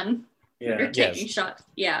always run. Yeah. You're taking shots.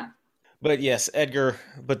 Yeah. But yes, Edgar,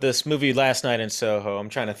 but this movie Last Night in Soho, I'm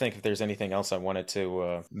trying to think if there's anything else I wanted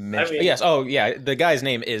to mention. Yes, oh yeah, the guy's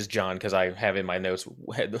name is John because I have in my notes,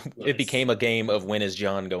 it became a game of when is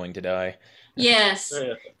John going to die? Yes.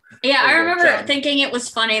 Yeah. Yeah, I remember John. thinking it was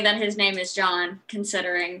funny that his name is John,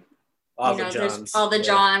 considering All the there's Johns. all the Yeah.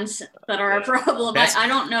 Johns that are a problem. I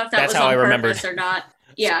don't know if that that's was how on I remembered. purpose or not.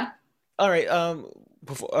 Yeah. All right,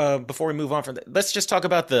 before we move on from that, let's just talk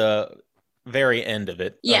about the very end of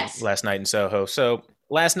it. Yes. Last Night in Soho. So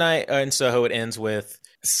Last Night in Soho, it ends with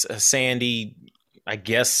Sandy, I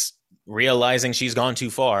guess, realizing she's gone too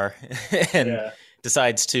far and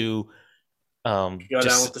decides to Go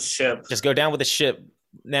down with the ship. just go down with the ship.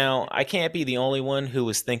 Now, I can't be the only one who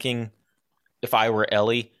was thinking, if I were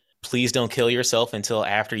Ellie, please don't kill yourself until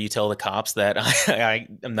after you tell the cops that I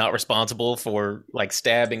am not responsible for like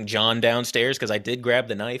stabbing John downstairs because I did grab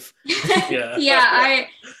the knife. Yeah. Yeah,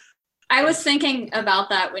 I was thinking about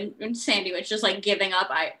that when Sandy was just like giving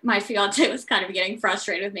up. My fiance was kind of getting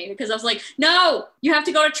frustrated with me because I was like, no, you have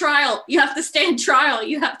to go to trial. You have to stand trial.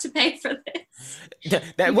 You have to pay for this.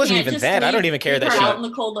 That You wasn't can't even just that. I don't leave- even care leave that her she. out in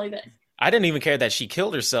the cold like that. I didn't even care that she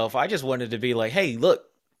killed herself. I just wanted to be like, hey, look,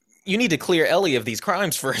 you need to clear Ellie of these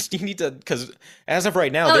crimes first. You need to, because as of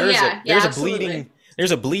right now, Oh, there's yeah. a Yeah,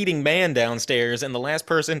 there's a bleeding man downstairs, and the last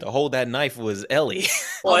person to hold that knife was Ellie.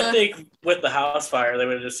 Well, I Although- think with the house fire, they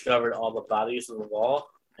would have discovered all the bodies in the wall.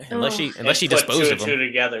 unless she And put disposed two of and two them.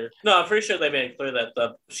 together. No, I'm pretty sure they made it clear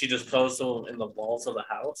that she disposed them in the walls of the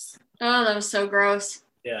house. Oh, that was so gross.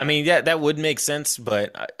 Yeah. I mean, yeah, that would make sense,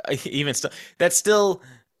 but I even still, that's still,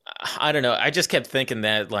 I don't know. I just kept thinking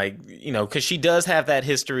that, like, you know, because she does have that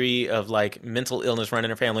history of like mental illness running in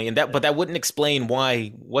her family, and but that wouldn't explain why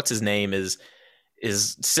what's his name is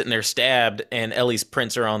sitting there stabbed, and Ellie's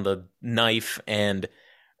prints are on the knife, and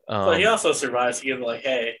but he also survives. He can be like,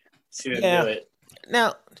 hey, she didn't Yeah. do it.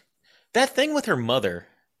 now that thing with her mother.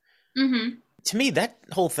 Mm-hmm. To me, that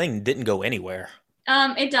whole thing didn't go anywhere.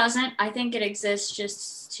 It doesn't. I think it exists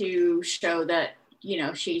just to show that,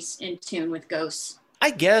 she's in tune with ghosts.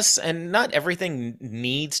 I guess, and not everything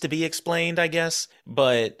needs to be explained, I guess.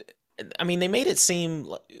 But I mean, they made it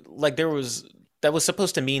seem like that was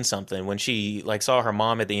supposed to mean something when she like saw her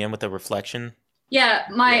mom at the end with the reflection. Yeah,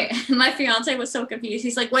 my fiance was so confused.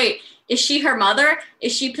 He's like, "Wait, is she her mother?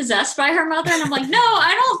 Is she possessed by her mother?" And I'm like, "No,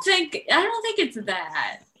 I don't think it's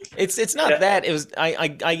that." It's not that. It was I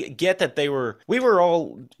get that we were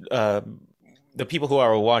all the people who I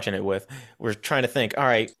were watching it with were trying to think, all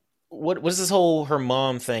right, what does this whole her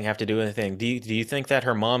mom thing have to do with anything? Do you think that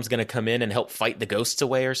her mom's gonna come in and help fight the ghosts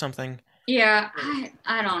away or something? Yeah,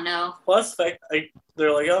 I don't know. Plus, the fact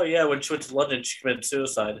they're like, oh yeah, when she went to London, she committed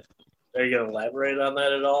suicide. Are you gonna elaborate on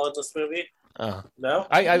that at all in this movie? No.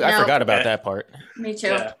 I No. forgot about Okay. that part. Me too.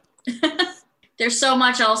 Yeah. There's so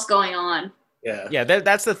much else going on. Yeah. Yeah,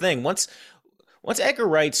 that's the thing. Once Edgar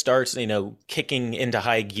Wright starts, kicking into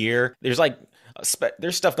high gear, there's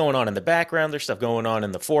there's stuff going on in the background, there's stuff going on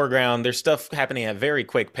in the foreground, there's stuff happening at a very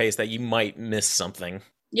quick pace that you might miss something.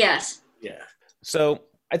 Yes. Yeah. So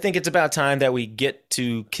I think it's about time that we get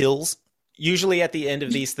to kills. Usually at the end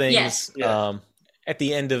of these things, Yes. Yeah. At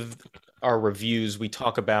the end of our reviews, we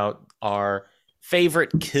talk about our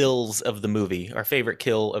favorite kills of the movie, our favorite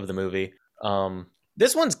kill of the movie.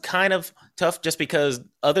 This one's kind of tough just because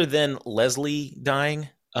other than Leslie dying,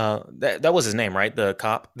 that was his name, right? The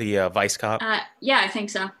cop, the vice cop. Yeah, I think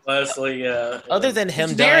so. Leslie. Other than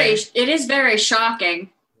him It dying, is very shocking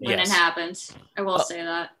when Yes. it happens. I will say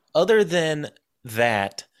that. other than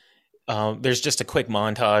that, there's just a quick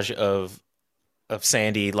montage of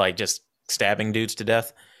Sandy like just stabbing dudes to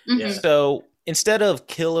death. Mhm. Yeah. So instead of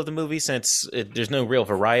kill of the movie, since there's no real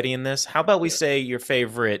variety in this, how about we say your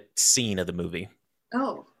favorite scene of the movie?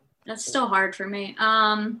 Oh, that's still hard for me.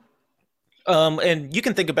 And you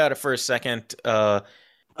can think about it for a second. Uh,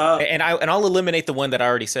 And I'll eliminate the one that I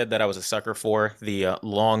already said that I was a sucker for, the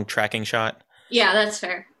long tracking shot. Yeah, that's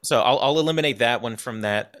fair. So I'll eliminate that one from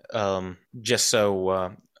that. Just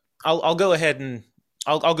so I'll go ahead and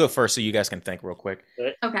I'll go first, so you guys can think real quick.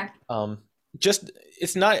 Okay. Just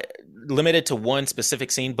it's not limited to one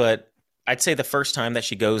specific scene, but I'd say the first time that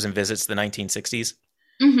she goes and visits the 1960s,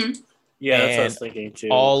 hmm yeah, that's what I was and thinking too.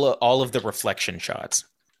 all of the reflection shots.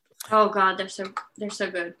 Oh God, they're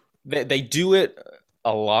so good. They do it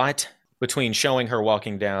a lot between showing her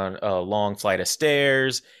walking down a long flight of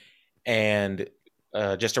stairs and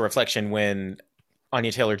just a reflection when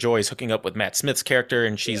Anya Taylor-Joy is hooking up with Matt Smith's character,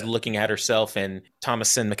 and she's looking at herself, and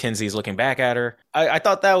Thomasin McKenzie is looking back at her. I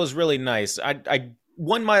thought that was really nice.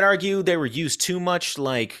 One might argue they were used too much.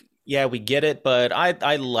 Like, yeah, we get it, but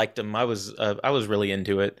I liked them. I was really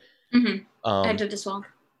into it. Mm-hmm. I did as well.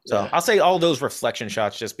 So I'll say all those reflection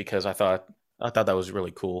shots just because I thought that was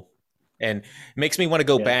really cool. And it makes me want to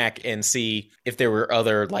go back and see if there were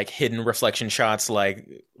other like hidden reflection shots like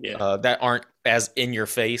that aren't as in your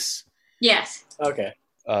face. Yes. Okay.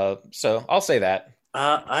 So I'll say that.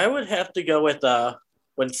 I would have to go with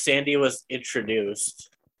when Sandy was introduced.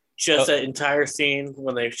 Just that entire scene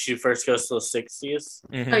when she first goes to the 60s.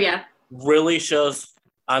 Mm-hmm. Oh, yeah. Really shows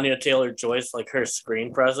Anya Taylor-Joy's, like, her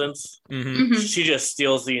screen presence. Mm-hmm. Mm-hmm. She just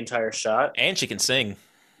steals the entire shot. And she can sing.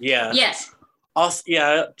 Yeah. Yes. Also,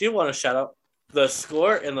 I do want to shout out the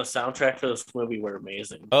score and the soundtrack for this movie were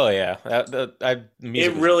amazing. Oh, yeah.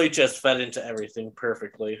 It really just fed into everything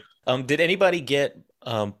perfectly. Did anybody get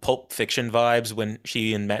Pulp Fiction vibes when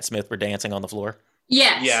she and Matt Smith were dancing on the floor?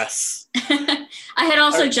 Yes. I had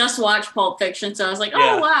also just watched Pulp Fiction, so I was like,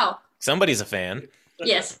 oh, wow. Somebody's a fan.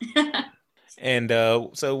 Yes. And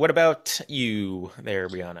so what about you there,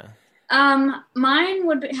 Brianna? Mine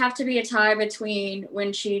would have to be a tie between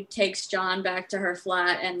when she takes John back to her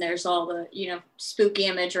flat and there's all the, spooky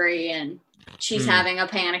imagery and she's having a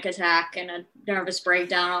panic attack and a nervous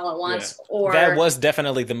breakdown all at once. Yeah. Or that was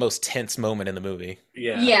definitely the most tense moment in the movie.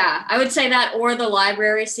 Yeah, I would say that, or the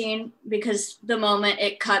library scene, because the moment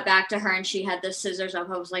it cut back to her and she had the scissors up,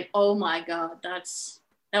 I was like, oh my God, that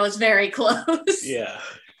was very close. Yeah.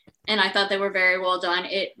 And I thought they were very well done.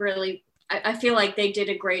 It really, I feel like they did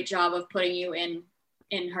a great job of putting you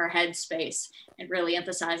in her headspace and really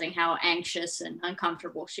emphasizing how anxious and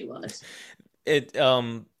uncomfortable she was. It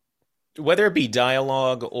whether it be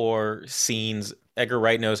dialogue or scenes, Edgar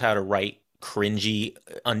Wright knows how to write cringy,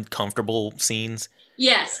 uncomfortable scenes.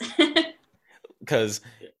 Yes. Because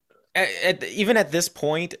even at this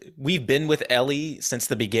point, we've been with Ellie since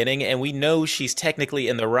the beginning, and we know she's technically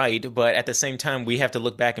in the right, but at the same time, we have to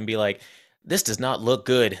look back and be like, this does not look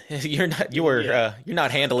good. You're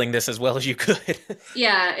not handling this as well as you could.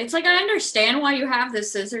 Yeah, it's like, I understand why you have the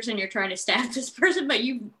scissors and you're trying to stab this person, but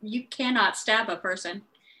you cannot stab a person.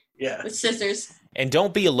 Yeah. With scissors. And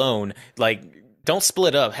don't be alone. Like, don't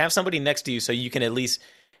split up. Have somebody next to you so you can at least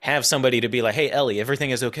have somebody to be like, hey, Ellie,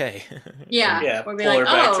 everything is okay. Yeah. Yeah, or pull be her like,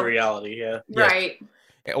 back to reality, yeah. Right.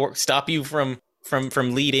 Or stop you from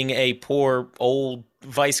leading a poor old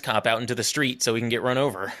vice cop out into the street so he can get run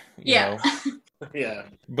over. You know? Yeah.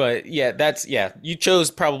 But you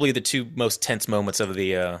chose probably the two most tense moments of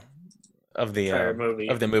the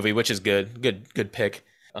movie, which is good pick.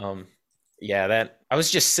 That I was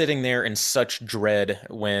just sitting there in such dread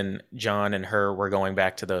when John and her were going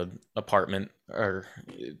back to the apartment or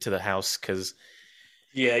to the house, because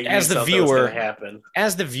as the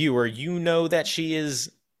viewer, you know that she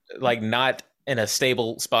is like not in a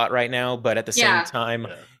stable spot right now, but at the same time,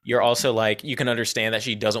 you're also like, you can understand that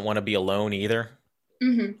she doesn't want to be alone either.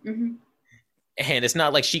 Mm-hmm, mm-hmm. And it's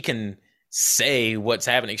not like she can say what's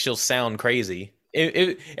happening. She'll sound crazy.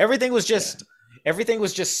 Everything was just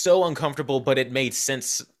so uncomfortable, but it made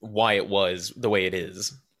sense why it was the way it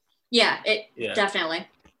is. Yeah, definitely.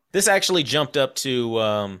 This actually jumped up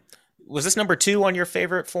to, was this number 2 on your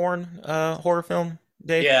favorite foreign horror film,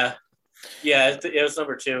 Dave? Yeah. Yeah, it was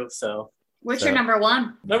number 2, so. What's your number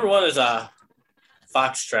 1? Number 1 is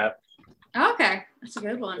Foxtrap. Okay, that's a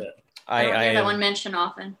good one. Yeah. I don't hear that one mentioned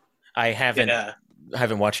often. I haven't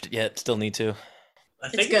watched it yet. Still need to. I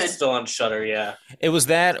think it's still on Shudder. Yeah. It was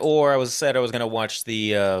that, or I was going to watch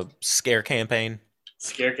the Scare Campaign.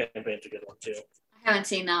 Scare Campaign's a good one too. I haven't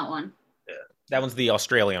seen that one. Yeah. That one's the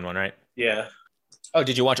Australian one, right? Yeah. Oh,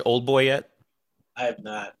 did you watch Old Boy yet? I have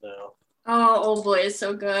not. No. Oh, Old Boy is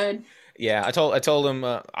so good. Yeah, I told him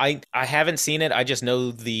I haven't seen it. I just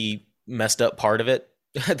know the messed up part of it,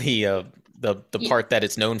 the part that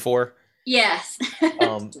it's known for. Yes.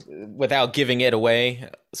 Without giving it away.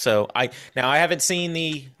 So I haven't seen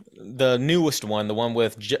the newest one, the one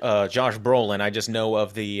with Josh Brolin. I just know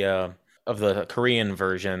of the Korean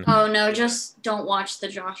version. Oh no, just don't watch the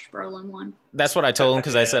Josh Brolin one. That's what I told him,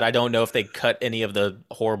 because I said I don't know if they cut any of the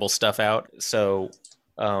horrible stuff out. So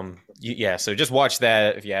so just watch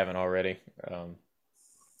that if you haven't already.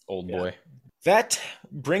 Old Boy. That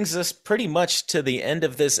brings us pretty much to the end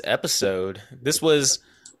of this episode. This was,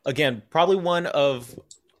 again, probably one of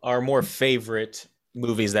our more favorite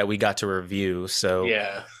movies that we got to review. So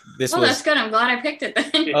that's good. I'm glad I picked it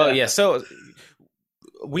then. Oh yeah. So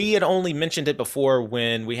we had only mentioned it before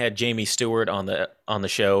when we had Jamie Stewart on the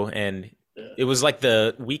show, and it was like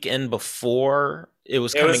the weekend before it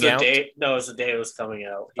was It was coming the out. day. No, it was the day it was coming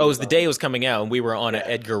out. Oh, it was the day it was coming out, and we were on an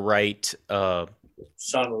Edgar Wright.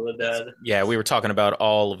 Shaun of the Dead. Yeah, we were talking about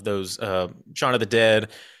all of those Shaun of the Dead,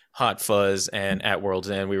 Hot Fuzz, and At World's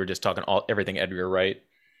End. We were just talking everything Edgar Wright.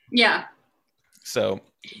 Yeah. So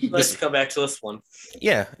Let's come back to this one.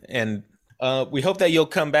 yeah, and we hope that you'll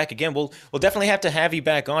come back again. We'll definitely have to have you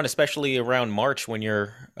back on, especially around March when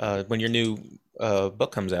your new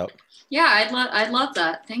book comes out. Yeah, I'd love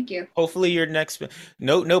that. Thank you. Hopefully your next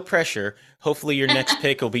no pressure. Hopefully your next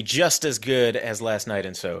pick will be just as good as Last Night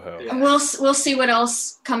in Soho. Yeah. We'll see what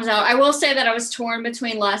else comes out. I will say that I was torn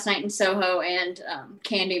between Last Night in Soho and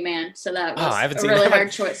Candyman, so that was a really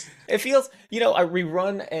hard choice. It feels, we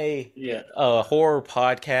run a horror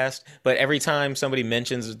podcast, but every time somebody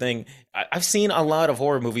mentions a thing, I've seen a lot of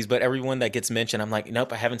horror movies, but everyone that gets mentioned, I'm like,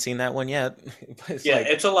 nope, I haven't seen that one yet.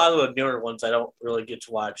 It's a lot of the newer ones I don't really get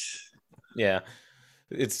to watch. Yeah.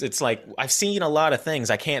 It's like I've seen a lot of things.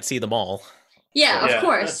 I can't see them all. Yeah, of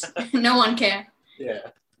course. No one can. Yeah.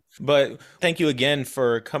 But thank you again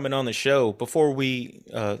for coming on the show. Before we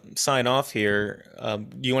sign off here,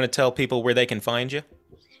 do you want to tell people where they can find you?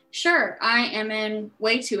 Sure. I am in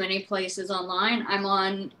way too many places online. I'm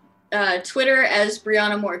on Twitter as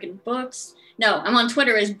Brianna Morgan Books. No, I'm on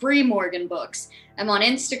Twitter as Bree Morgan Books. I'm on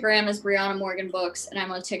Instagram as Brianna Morgan Books, and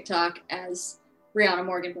I'm on TikTok as Brianna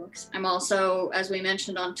Morgan Books. I'm also, as we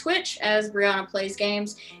mentioned, on Twitch as Brianna Plays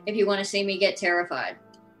Games, if you want to see me get terrified.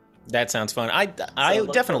 That sounds fun. I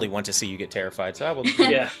definitely want to see you get terrified, so I will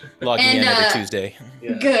log And, in every Tuesday.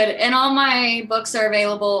 Yeah. Good. And all my books are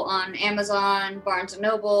available on Amazon, Barnes &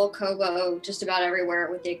 Noble, Kobo, just about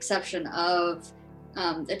everywhere, with the exception of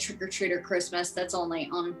the Trick or Treater Christmas. That's only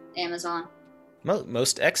on Amazon.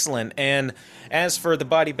 Most excellent. And as for the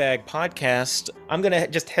Body Bag Podcast, I'm going to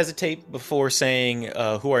just hesitate before saying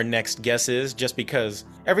who our next guest is, just because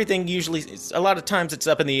everything usually, a lot of times it's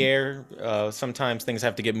up in the air. Sometimes things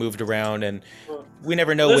have to get moved around, and we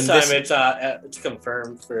never know when this... This time it's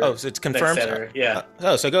confirmed for... Oh, so it's confirmed? Next Saturday.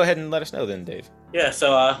 Yeah. So go ahead and let us know then, Dave. Yeah,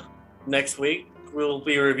 so next week we'll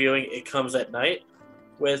be reviewing It Comes at Night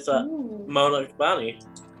with Mona Bani.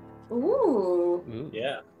 Ooh.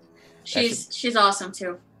 Yeah. She's awesome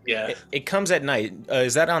too. Yeah. It Comes at Night.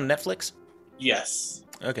 Is that on Netflix? Yes.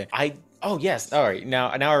 Okay. Oh yes. All right. Now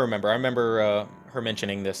I remember. I remember her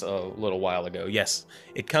mentioning this a little while ago. Yes.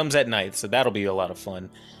 It Comes at Night. So that'll be a lot of fun.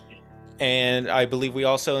 And I believe we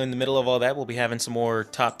also, in the middle of all that, we'll be having some more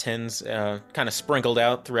top 10s kind of sprinkled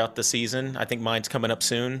out throughout the season. I think mine's coming up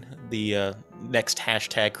soon. The next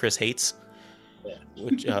hashtag Chris Hates. Yeah.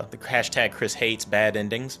 Which the hashtag Chris Hates bad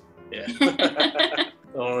endings. Yeah.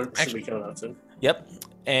 Should be coming out soon. Yep.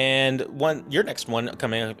 And your next one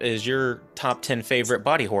coming up is your top 10 favorite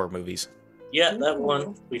body horror movies. Yeah, that one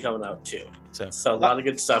will be coming out too. So a lot of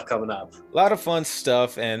good stuff coming up. A lot of fun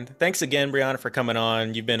stuff. And thanks again, Brianna, for coming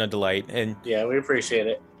on. You've been a delight. And yeah, we appreciate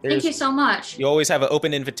it. Thank you so much. You always have an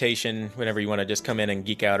open invitation whenever you want to just come in and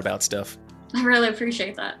geek out about stuff. I really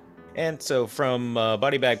appreciate that. And so from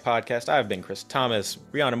Body Bag Podcast, I've been Chris Thomas.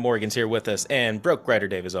 Brianna Morgan's here with us, and Broke Writer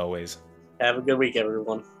Dave as always. Have a good week,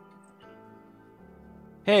 everyone.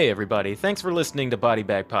 Hey, everybody. Thanks for listening to Body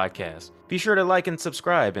Bag Podcast. Be sure to like and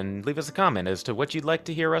subscribe and leave us a comment as to what you'd like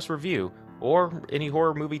to hear us review, or any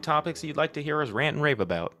horror movie topics you'd like to hear us rant and rave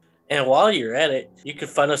about. And while you're at it, you can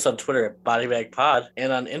find us on Twitter at BodyBagPod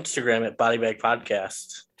and on Instagram at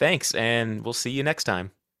BodyBagPodcast. Thanks, and we'll see you next time.